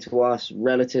is doing to us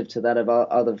relative to that of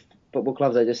our other football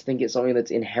clubs. I just think it's something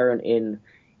that's inherent in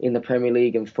the Premier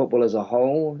League and football as a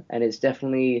whole, and it's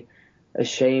definitely a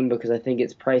shame because I think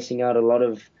it's pricing out a lot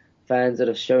of fans that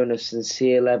have shown a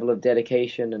sincere level of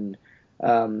dedication and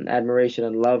admiration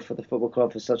and love for the football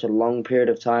club for such a long period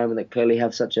of time, and that clearly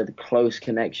have such a close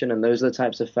connection. And those are the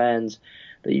types of fans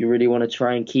that you really want to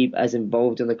try and keep as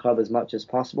involved in the club as much as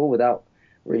possible without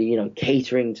really,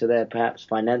 catering to their perhaps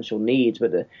financial needs.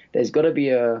 But there's got to be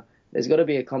a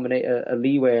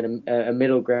leeway and a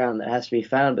middle ground that has to be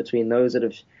found between those that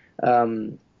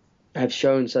have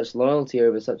shown such loyalty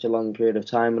over such a long period of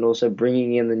time, and also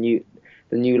bringing in the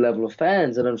new level of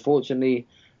fans. And unfortunately,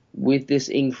 with this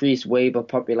increased wave of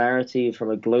popularity from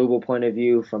a global point of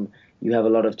view, you have a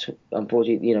lot of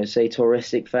unfortunately, say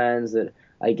touristic fans that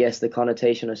I guess the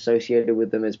connotation associated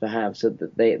with them is perhaps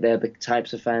that they're the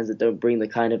types of fans that don't bring the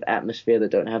kind of atmosphere,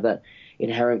 that don't have that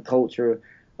inherent cultural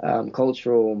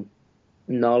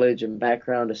knowledge and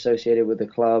background associated with the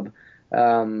club.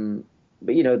 But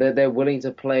they're willing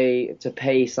to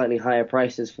pay slightly higher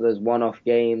prices for those one-off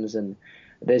games, and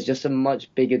there's just a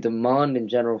much bigger demand in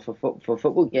general for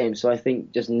football games. So I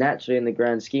think just naturally in the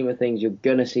grand scheme of things, you're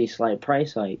gonna see slight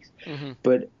price hikes. Mm-hmm.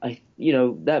 But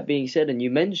that being said, and you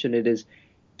mentioned it, is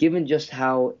given just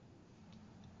how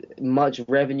much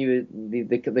revenue,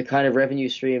 the kind of revenue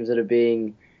streams that are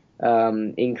being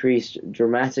increased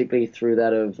dramatically through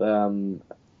that of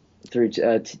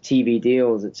TV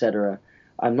deals, etc.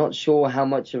 I'm not sure how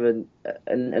much of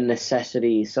a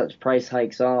necessity such price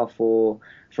hikes are for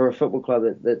a football club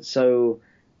that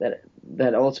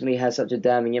ultimately has such a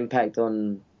damning impact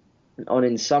on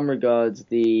in some regards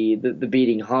the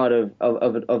beating heart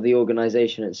of the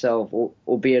organization itself,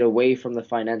 albeit away from the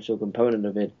financial component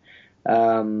of it.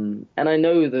 And I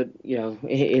know that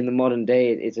in the modern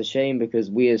day it's a shame because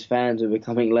we as fans are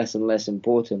becoming less and less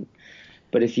important.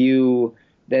 But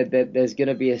there's going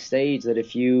to be a stage that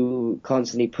if you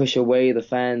constantly push away the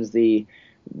fans, the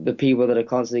people that are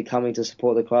constantly coming to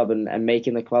support the club and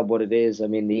making the club what it is. I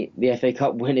mean, the FA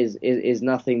Cup win is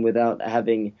nothing without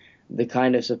having the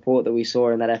kind of support that we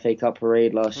saw in that FA Cup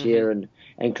parade last mm-hmm. year,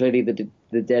 and clearly the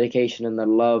dedication and the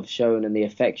love shown and the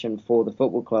affection for the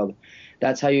football club.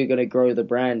 That's how you're going to grow the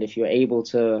brand, if you're able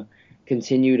to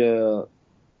continue to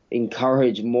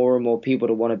encourage more and more people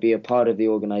to want to be a part of the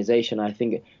organization. I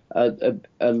think a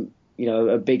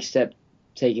big step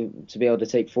to be able to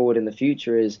take forward in the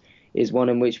future is one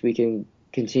in which we can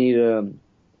continue to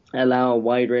allow a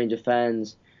wide range of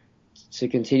fans to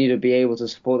continue to be able to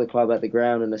support the club at the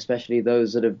ground, and especially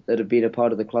those that have been a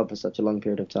part of the club for such a long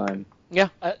period of time. Yeah,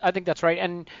 I think that's right.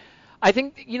 And I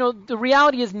think, the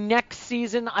reality is next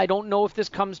season, I don't know if this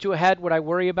comes to a head. What I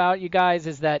worry about, you guys,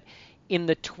 is that in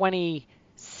the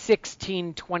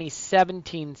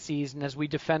 2016-2017 season, as we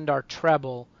defend our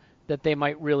treble, that they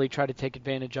might really try to take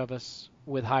advantage of us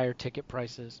with higher ticket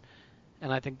prices.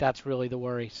 And I think that's really the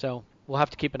worry. So we'll have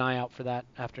to keep an eye out for that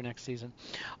after next season.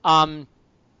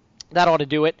 That ought to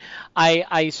do it.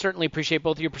 I certainly appreciate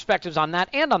both of your perspectives on that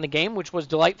and on the game, which was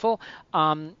delightful.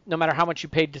 No matter how much you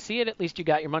paid to see it, at least you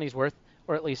got your money's worth,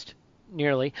 or at least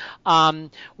nearly.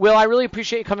 Will, I really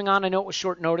appreciate you coming on. I know it was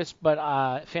short notice,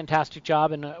 but fantastic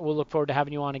job, and we'll look forward to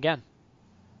having you on again.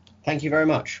 Thank you very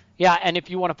much. Yeah, and if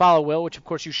you want to follow Will, which of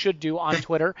course you should do on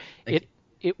Twitter, it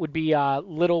would be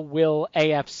Little Will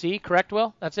AFC, correct,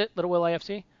 Will? That's it, Little Will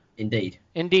AFC? Indeed.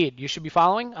 You should be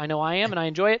following. I know I am, and I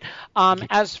enjoy it.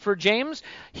 As for James,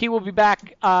 he will be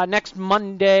back next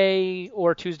Monday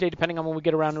or Tuesday, depending on when we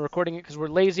get around to recording it, because we're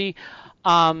lazy.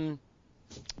 But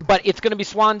it's going to be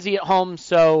Swansea at home,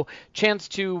 so chance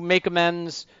to make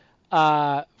amends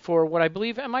for what I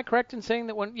believe. Am I correct in saying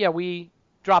that we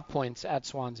dropped points at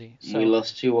Swansea? So, we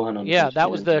lost 2-1. Yeah, that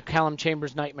was the Callum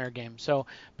Chambers nightmare game. So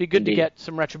be good to get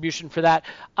some retribution for that.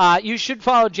 You should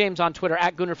follow James on Twitter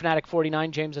at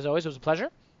GoonerFanatic49. James, as always, it was a pleasure.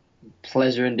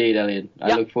 Pleasure indeed, Elliot.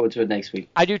 I look forward to it next week.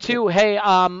 I do too. Hey,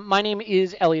 my name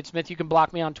is Elliot Smith. You can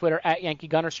block me on Twitter at Yankee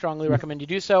Gunner. Strongly recommend you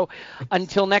do so.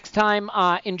 Until next time,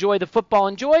 enjoy the football.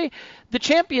 Enjoy the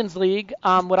Champions League.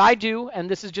 What I do, and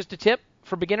this is just a tip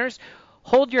for beginners,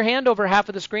 hold your hand over half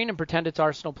of the screen and pretend it's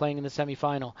Arsenal playing in the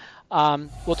semifinal.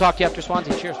 We'll talk to you after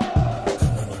Swansea. Cheers.